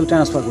কালদি হাসপাতাল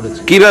ট্রান্সফার করেছে।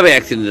 কিভাবে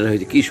অ্যাক্সিডেন্ট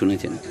হয়েছে কি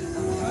শুনেছেন?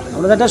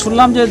 আমরা যেটা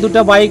শুনলাম যে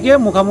দুটা বাইকে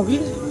মুখোমুখি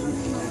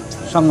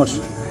সংঘর্ষ।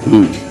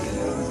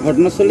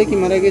 ঘটনাস্থলে কি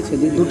মারা গেছে?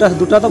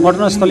 দুটা তো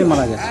ঘটনাস্থলে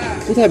মারা গেছে।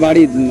 কোথায়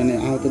বাড়ি, মানে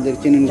আহতদের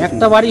চেনেন?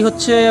 একটা বাড়ি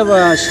হচ্ছে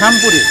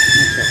শ্যামপুরে,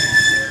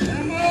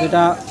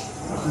 যেটা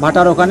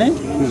ভাটার ওখানে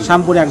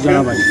শ্যামপুরে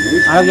একজনের বাড়ি,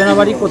 আরেকজনের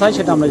বাড়ি কোথায়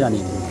সেটা আমরা জানি।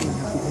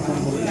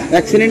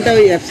 অ্যাক্সিডেন্টটা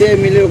ওই এফসিআই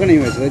মিলে ওখানেই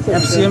হয়েছে, তাই তো?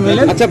 এফসিআই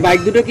মিলে। আচ্ছা, বাইক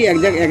দুটো কি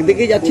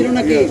একদিকেই যাচ্ছিল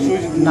নাকি?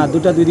 না,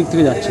 দুটা দুই দিক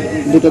থেকে যাচ্ছিল।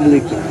 দুটো দুই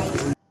দিক থেকে।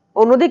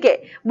 অন্যদিকে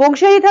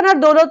বংশিয়ারি থানার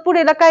দৌলতপুর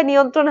এলাকায়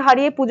নিয়ন্ত্রণ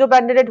হারিয়ে পুজো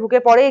প্যান্ডেলে ঢুকে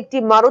পড়ে একটি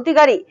মারুতি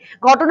গাড়ি।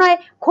 ঘটনায়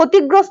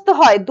ক্ষতিগ্রস্ত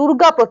হয়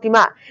দুর্গা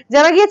প্রতিমা।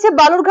 জানা গিয়েছে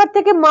বালুরঘাট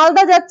থেকে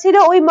মালদা যাচ্ছিল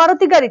ওই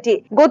মারুতি গাড়িটি।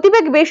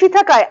 গতিবেগ বেশি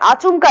থাকায়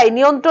আচমকাই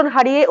নিয়ন্ত্রণ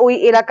হারিয়ে ওই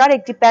এলাকার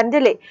একটি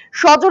প্যান্ডেলে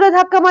সজোরে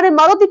ধাক্কা মারে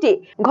মারুতিটি।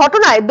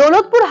 ঘটনায়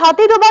দৌলতপুর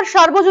হাতিডোবার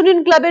সার্বজনীন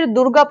ক্লাবের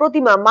দুর্গা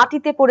প্রতিমা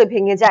মাটিতে পড়ে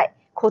ভেঙে যায়।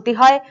 ক্ষতি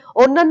হয়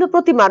অন্যান্য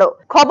প্রতিমারও।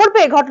 খবর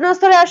পেয়ে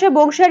ঘটনাস্থলে আসে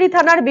বংশিয়ারি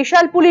থানার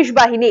বিশাল পুলিশ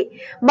বাহিনী।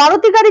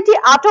 মারুতি গাড়িটি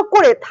আটক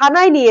করে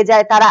থানায় নিয়ে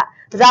যায় তারা।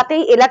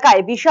 রাতেই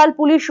এলাকায় বিশাল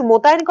পুলিশ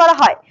মোতায়েন করা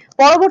হয়।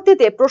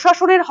 পরবর্তীতে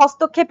প্রশাসনের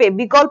হস্তক্ষেপে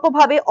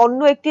বিকল্পভাবে অন্য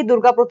একটি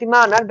দুর্গা প্রতিমা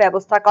আনার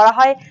ব্যবস্থা করা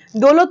হয়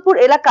দৌলতপুর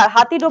এলাকার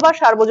হাতিডোবা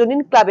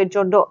সার্বজনীন ক্লাবের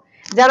জন্য।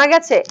 জানা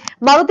গেছে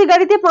মারুতি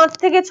গাড়িতে 5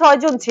 থেকে 6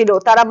 জন ছিল।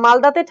 তারা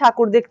মালদাতে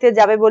ঠাকুর দেখতে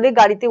যাবে বলে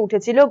গাড়িতে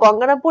উঠেছিল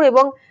গঙ্গারামপুর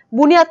এবং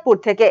বুনিয়াদপুর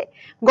থেকে।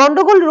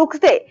 গন্ডগোল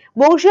রুখতে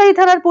বংশিয়ারি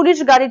থানার পুলিশ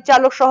গাড়ির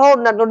চালক সহ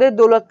অন্যান্যদের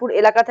দৌলতপুর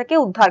এলাকা থেকে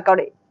উদ্ধার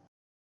করে।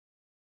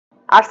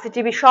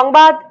 আরসিটিভি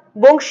সংবাদ,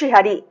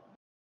 বংশিহারি।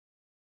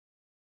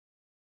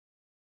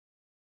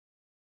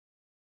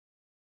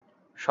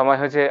 সময়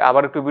হয়েছে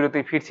আবার একটু বিরতি।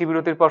 ফিরছি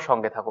বিরতির পর,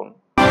 সঙ্গে থাকুন।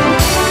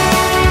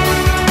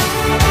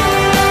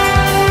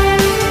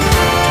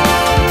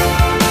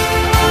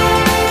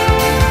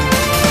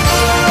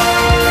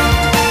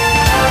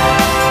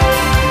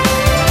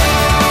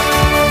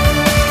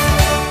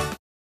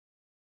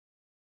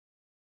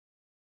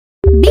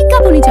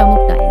 বিজ্ঞাপনী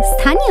চমক নয়,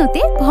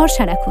 স্থানীয়তে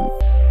ভরসা রাখুন।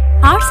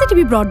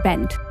 RCTV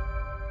broadband.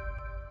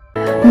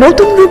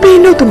 নতুন রূপে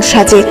নতুন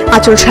সাজে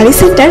আঁচল শাড়ি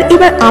সেন্টার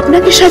এবার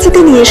আপনাকে সাজাতে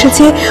নিয়ে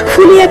এসেছে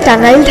ফুলিয়া,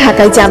 টাঙ্গাইল,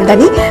 ঢাকায়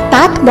জামদানি,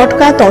 তাঁত,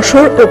 মটকা,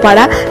 তসর,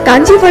 ওপাড়া,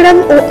 কাঞ্জিভারাম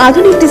ও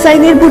আধুনিক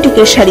ডিজাইনের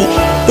বুটিকের শাড়ি।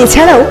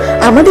 এছাড়াও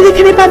আমাদের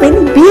এখানে পাবেন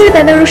বিয়ের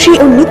বেনারসি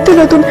ও নিত্য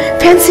নতুন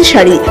ফ্যান্সি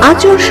শাড়ি।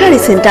 আঁচল শাড়ি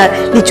সেন্টার,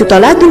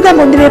 নিচুতলা, দুর্গা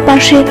মন্দিরের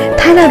পাশে,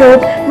 থানা রোড,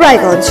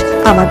 রায়গঞ্জ।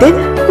 আমাদের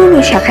কোনো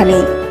শাখা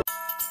নেই।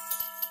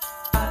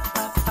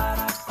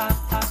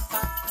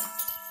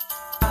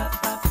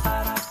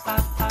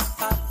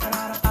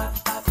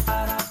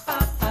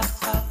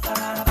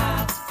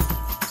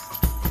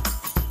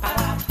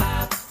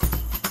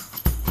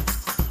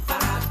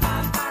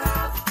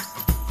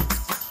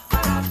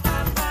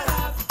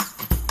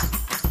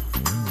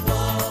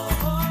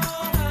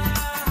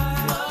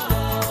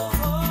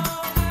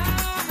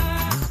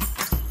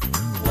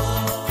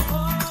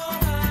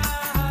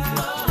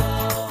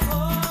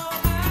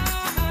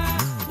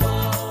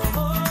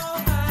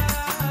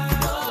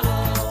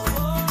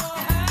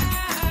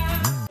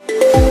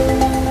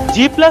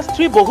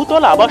 G+3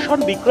 বহুতল আবাসন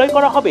বিক্রয়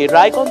করা হবে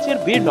রায়গঞ্জের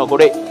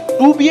বীরনগরে।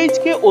 2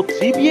 BHK ও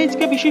 3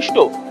 BHK বিশিষ্ট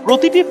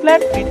প্রতিটি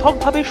ফ্ল্যাট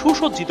পৃথকভাবে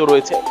সুসজ্জিত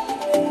রয়েছে।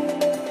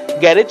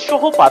 গ্যারেজ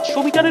সহ 500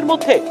 মিটারের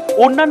মধ্যে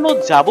অন্যান্য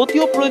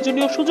যাবতীয়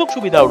প্রয়োজনীয় সুযোগ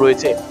সুবিধাও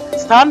রয়েছে।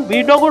 স্থান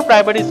বীরনগর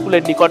প্রাইমারি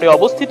স্কুলের নিকটে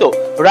অবস্থিত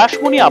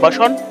রাসমণি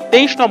আবাসন,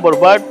 23 নম্বর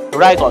ওয়ার্ড,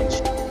 রায়গঞ্জ।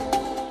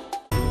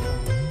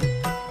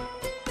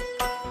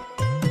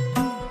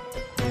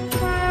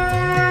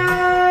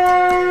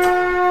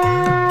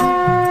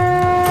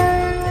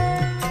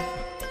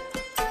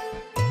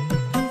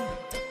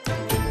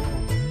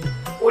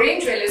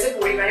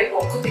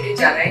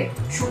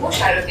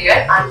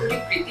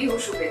 বিহু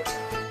শুভেচ্ছা।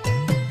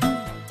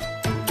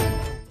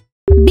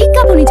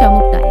 বিজ্ঞাপনী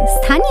চমক নয়,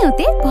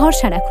 স্থানীয়তে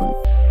ভরসা রাখুন।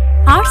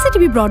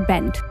 RCTV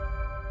broadband.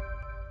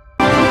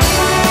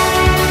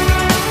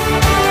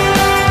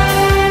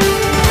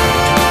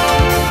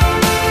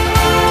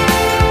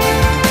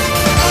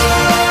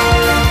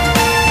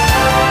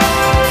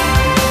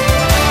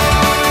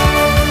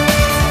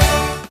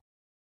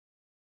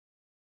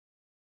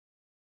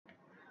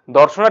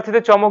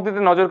 দর্শনার্থীদের চমক দিতে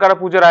নজরকাড়া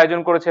পুজোর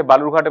আয়োজন করেছে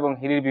বালুরঘাট এবং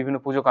হিলির বিভিন্ন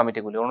পুজো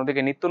কমিটিগুলি।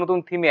 অন্যদিকে নিত্য নতুন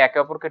থিমে একে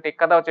অপরকে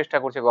টেক্কা দেওয়ার চেষ্টা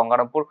করছে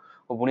গঙ্গারামপুর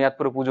ও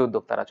বুনিয়াদপুরের পুজো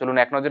উদ্যোক্তারা। চলুন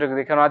এক নজরে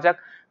দেখে নেওয়া যাক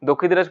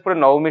দক্ষিণ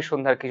দিনাজপুরের নবমীর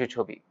সন্ধ্যার কিছু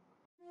ছবি।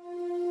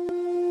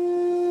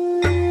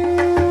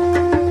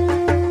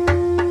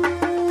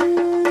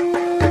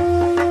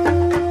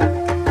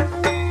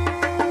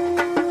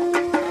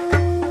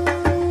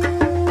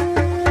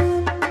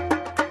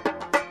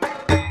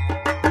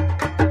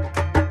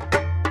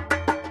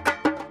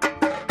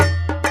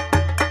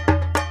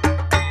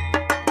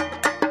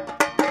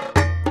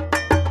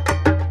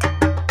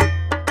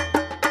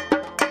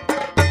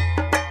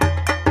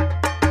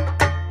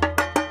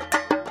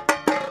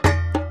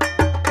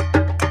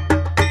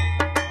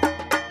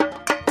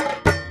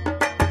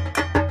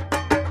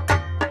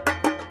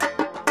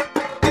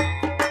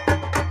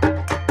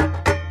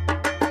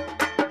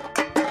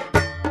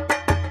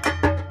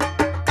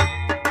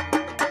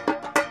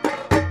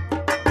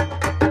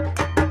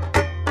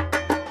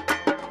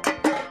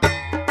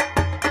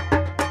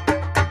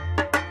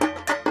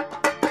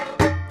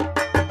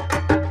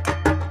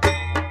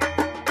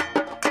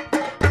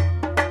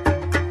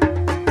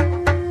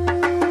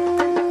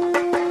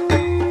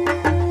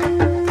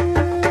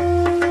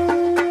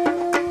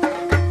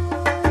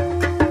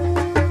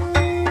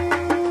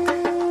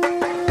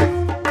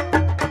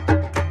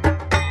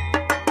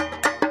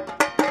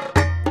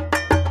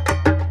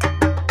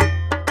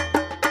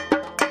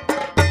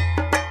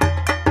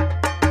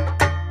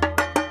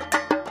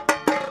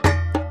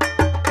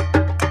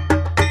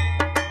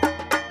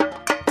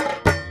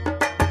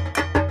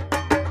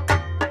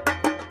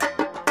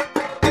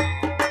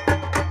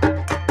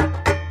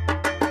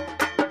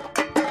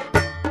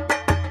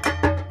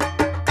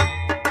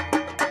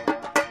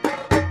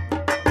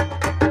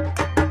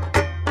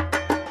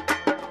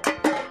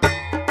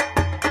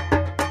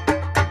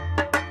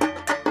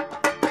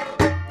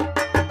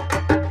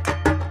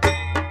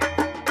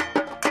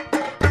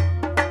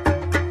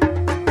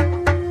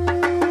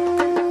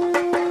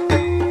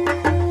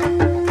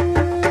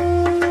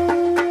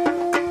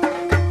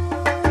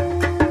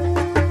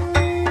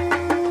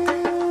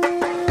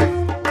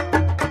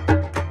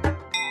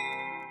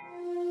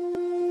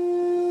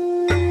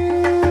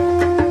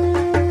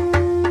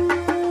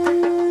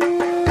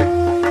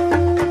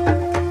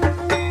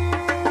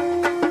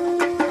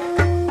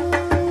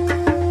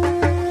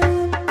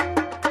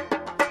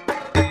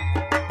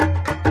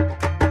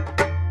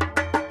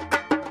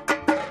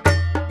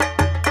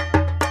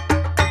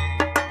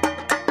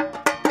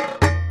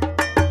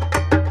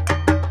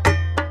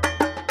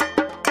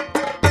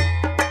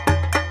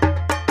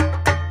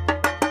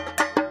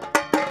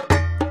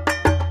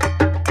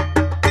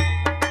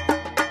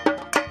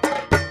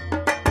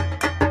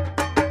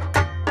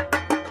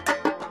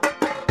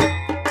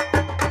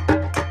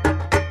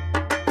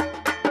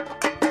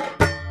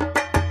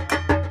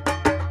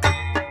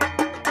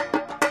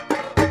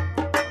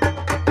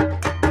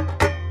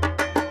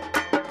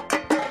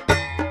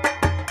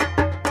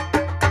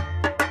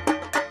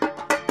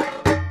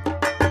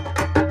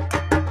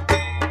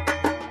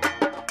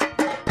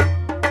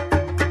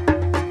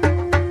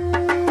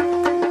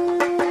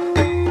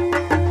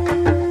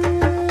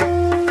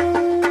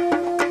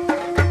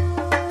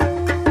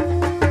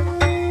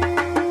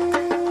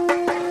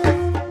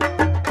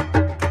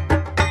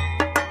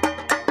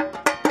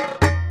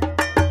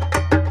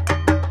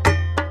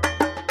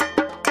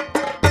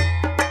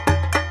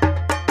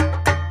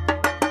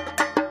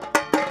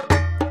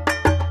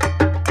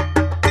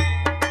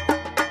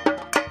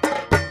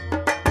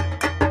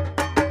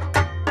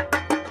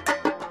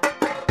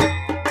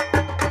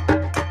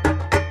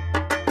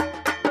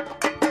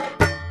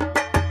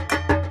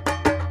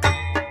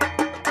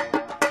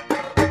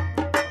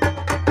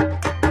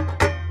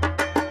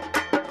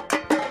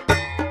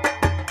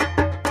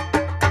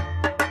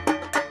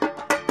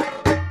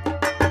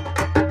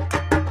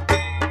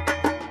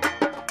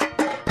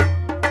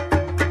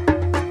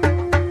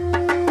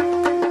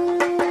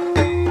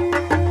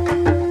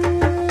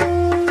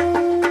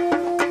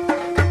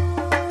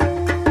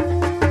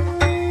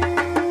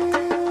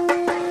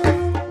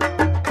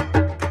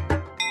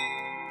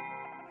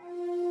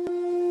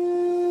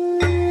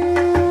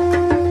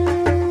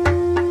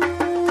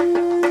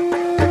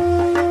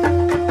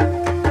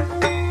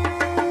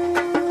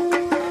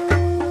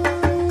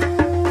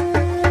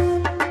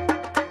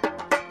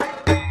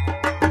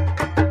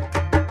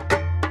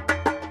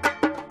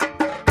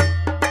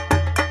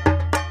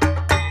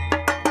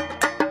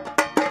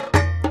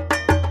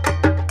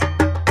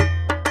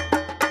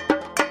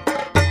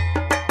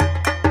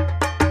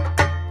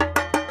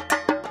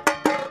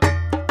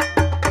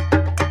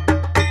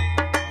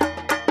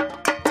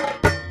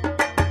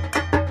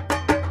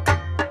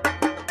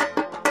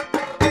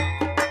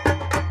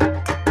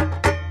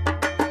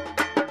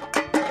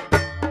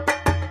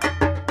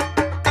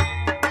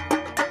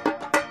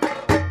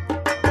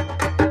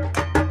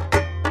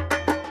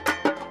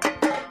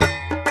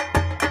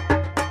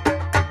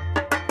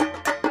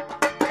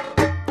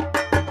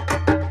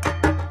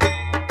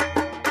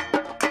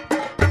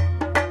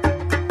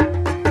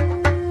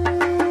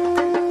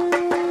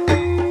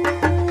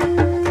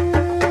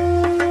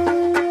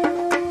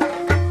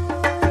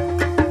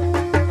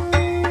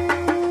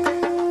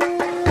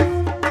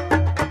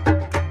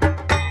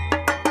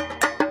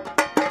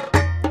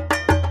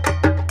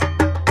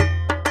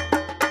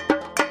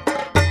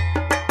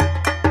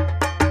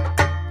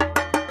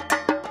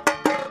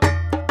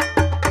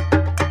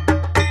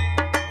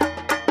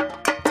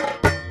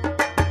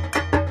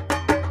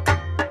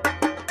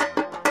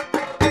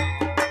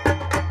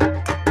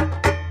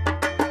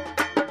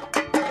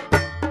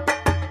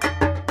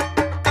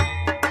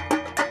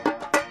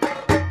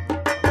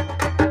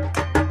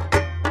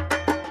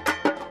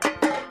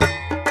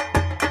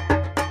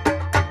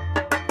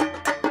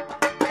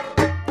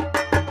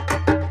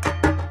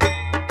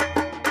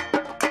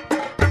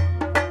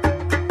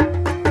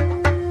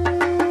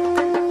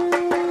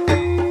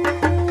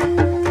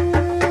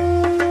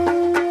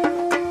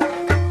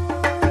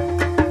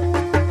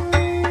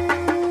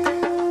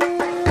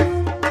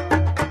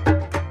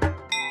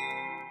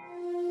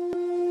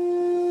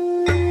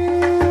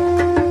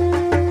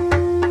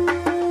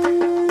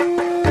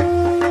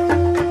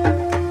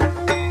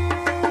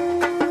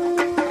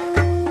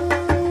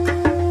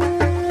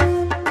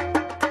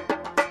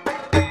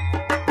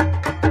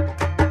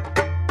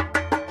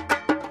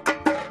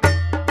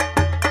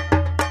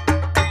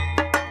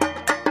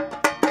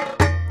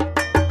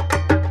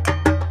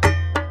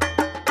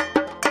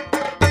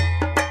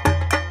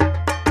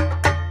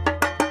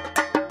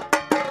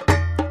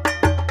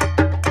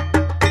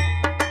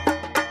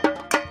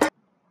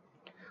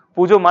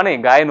 পুজো মানে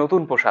গায়ে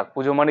নতুন পোশাক,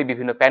 পুজো মানে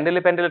বিভিন্ন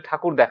প্যান্ডেলে প্যান্ডেলে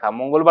ঠাকুর দেখা।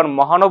 মঙ্গলবার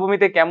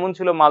মহানবমীতে কেমন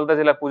ছিল মালদা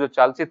জেলা পুজোর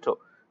চালচিত্র,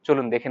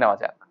 চলুন দেখে নেওয়া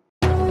যাক।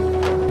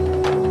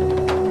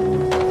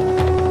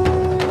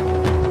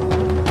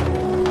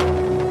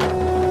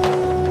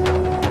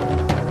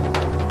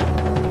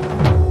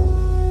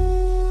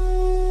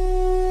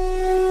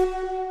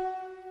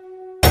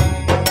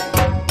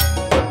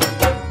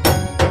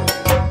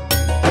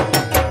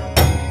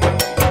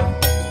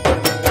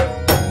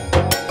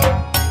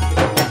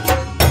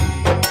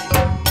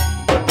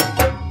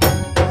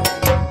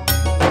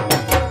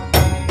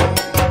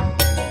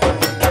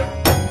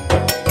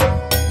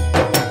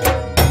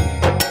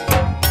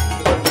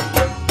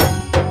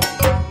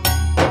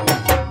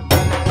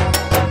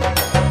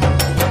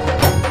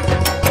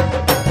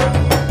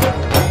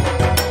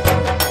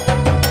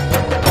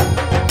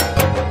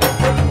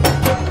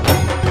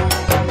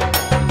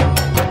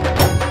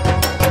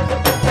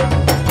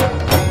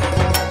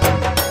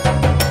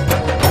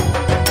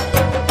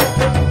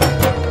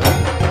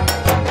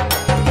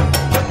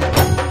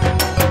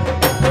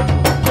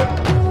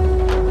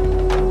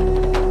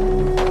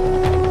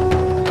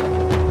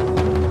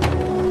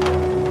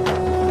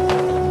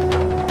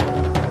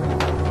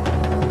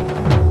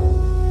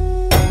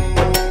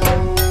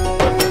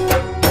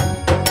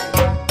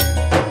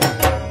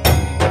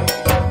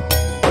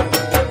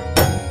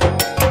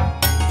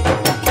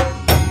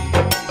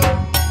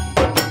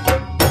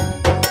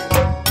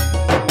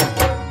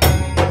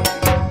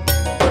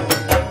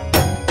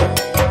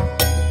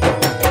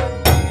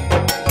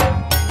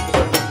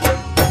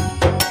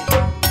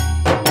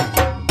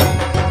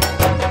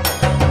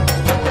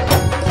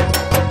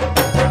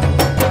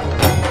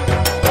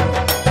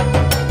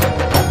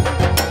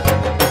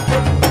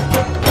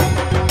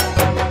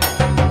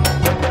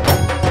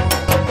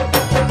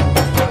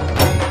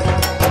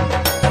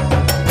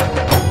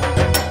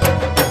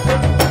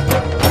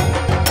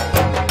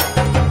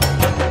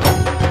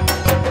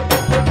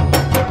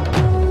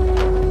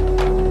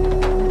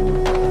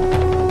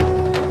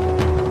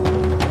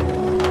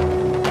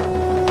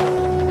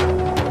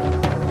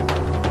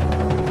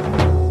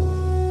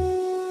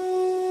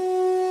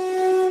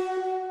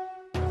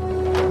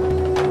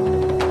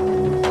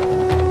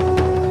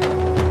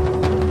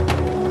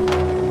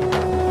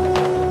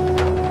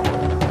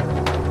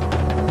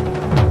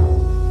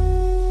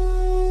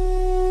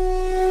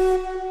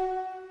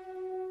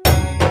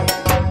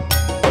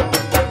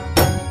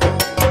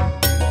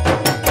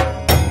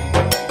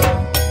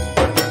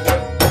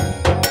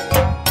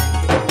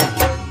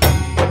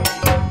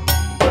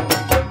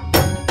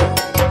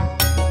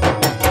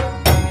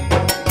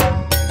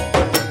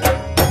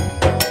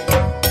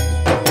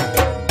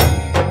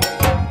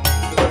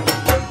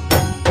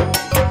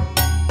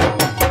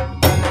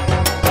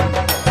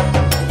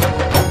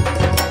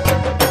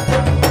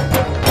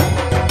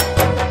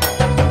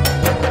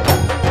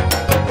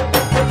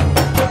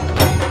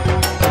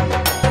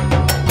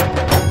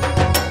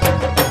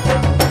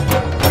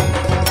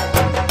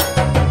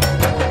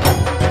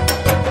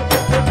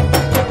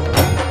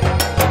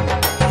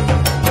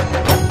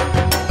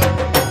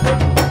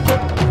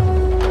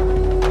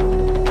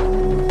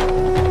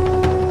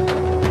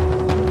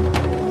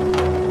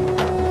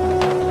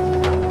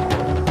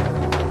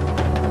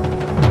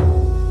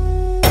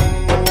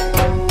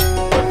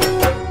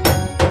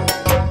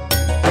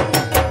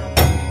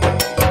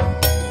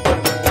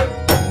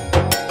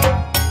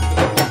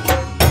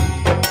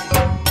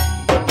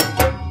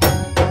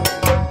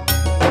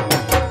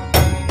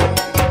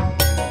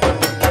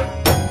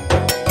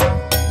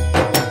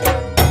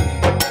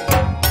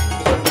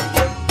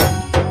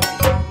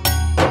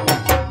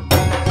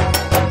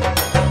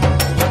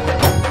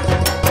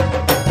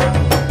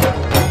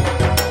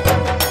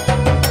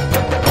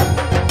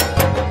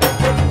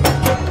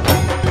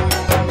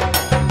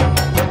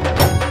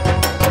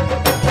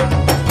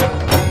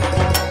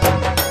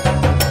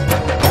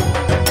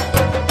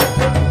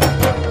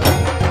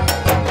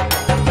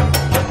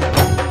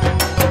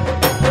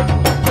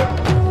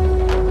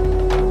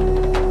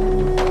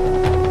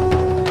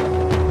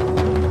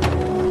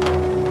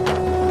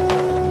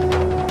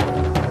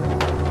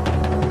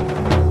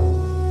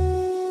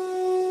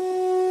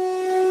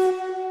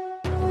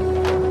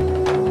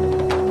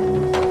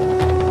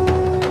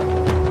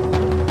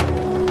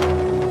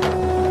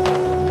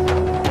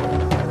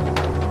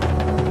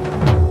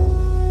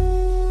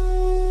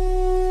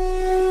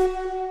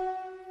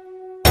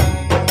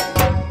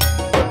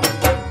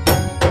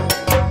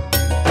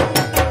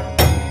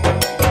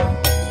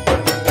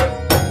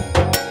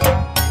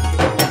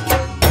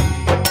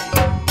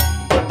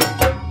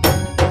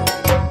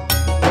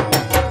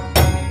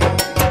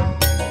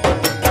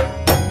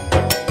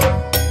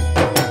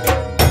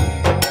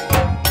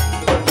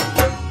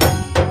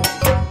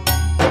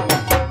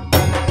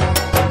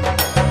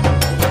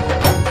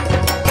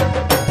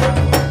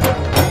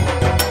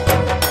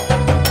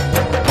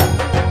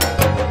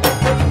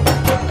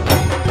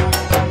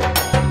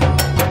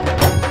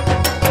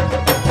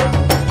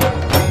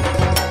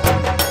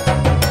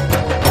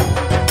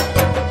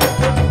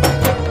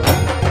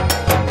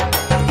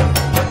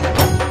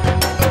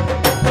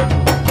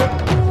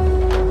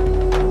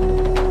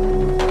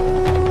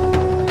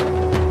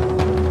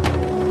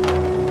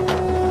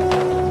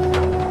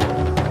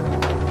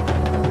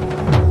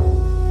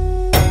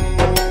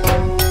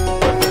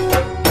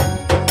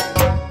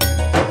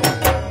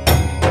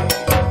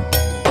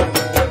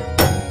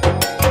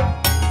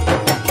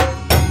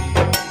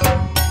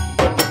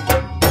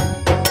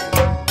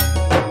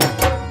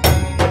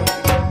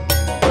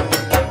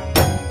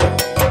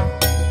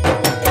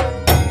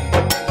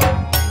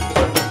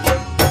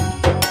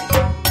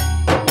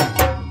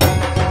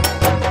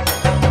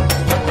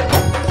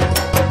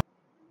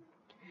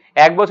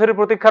 এক বছরের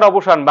প্রতীক্ষার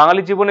অবসান,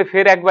 বাঙালি জীবনে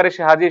ফের একবার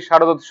এসে হাজির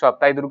শারদোৎসব।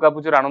 তাই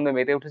দুর্গাপুজোর আনন্দে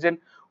মেতে উঠেছেন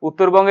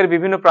উত্তরবঙ্গের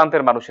বিভিন্ন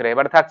প্রান্তের মানুষেরা।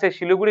 এবার থাকছে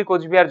শিলিগুড়ি,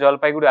 কোচবিহার,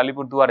 জলপাইগুড়ি,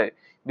 আলিপুরদুয়ারের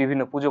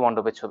বিভিন্ন পুজো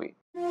মণ্ডপের ছবি।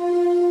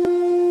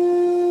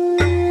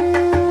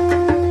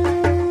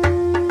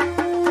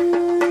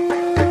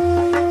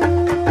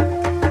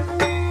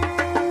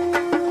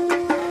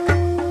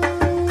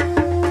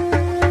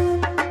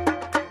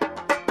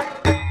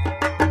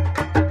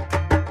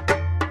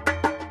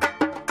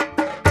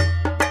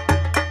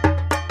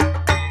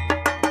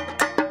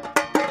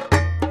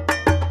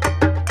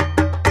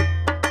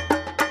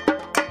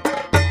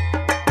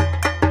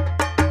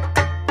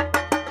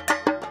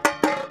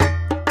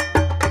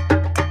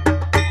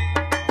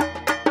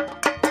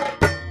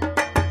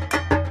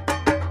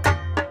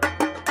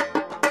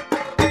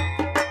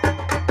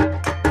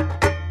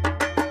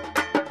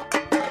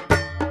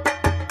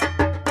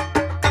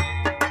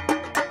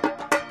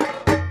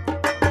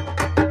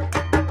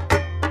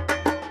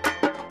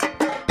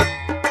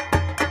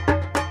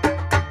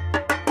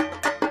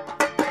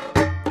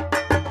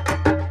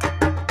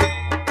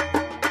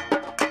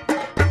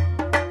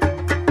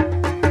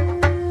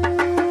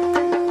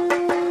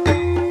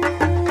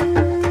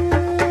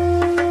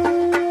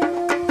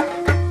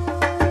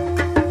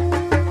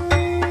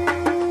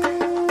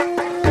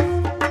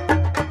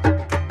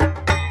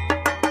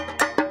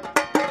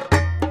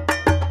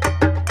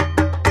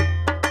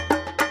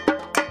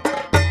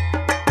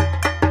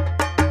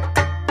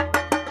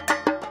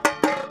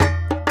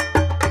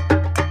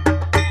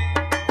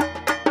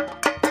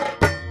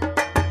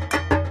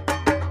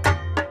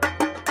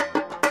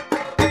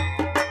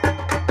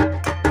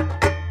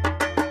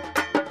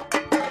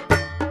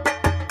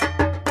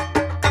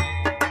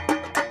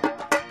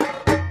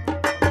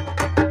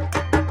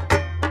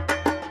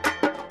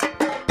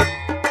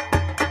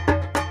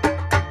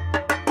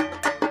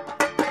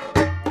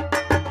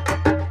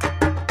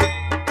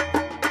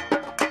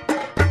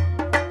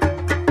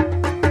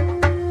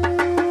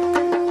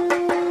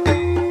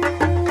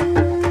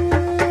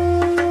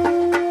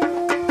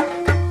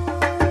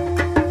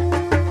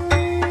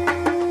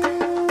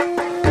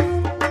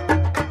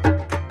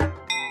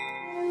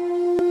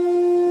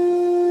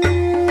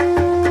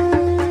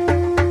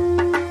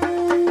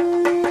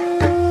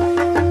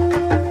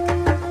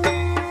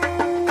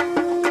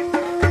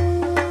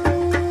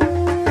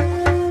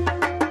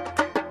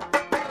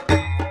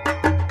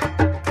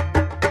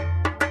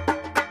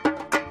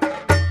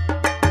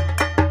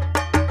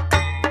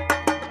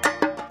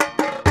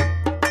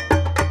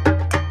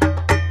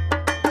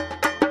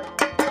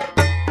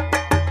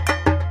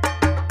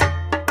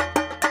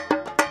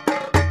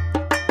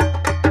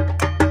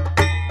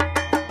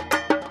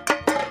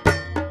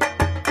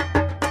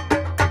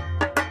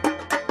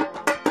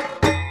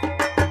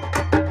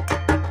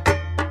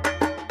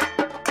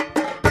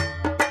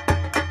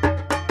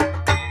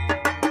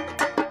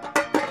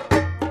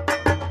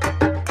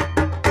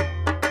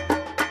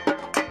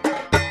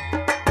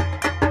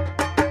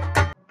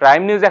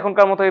 প্রাইম নিউজ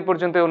এখনকার মতো এই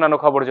পর্যন্ত। অন্যান্য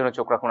খবরের জন্য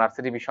চোখ রাখুন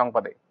RCTV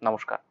সংবাদে।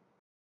 নমস্কার।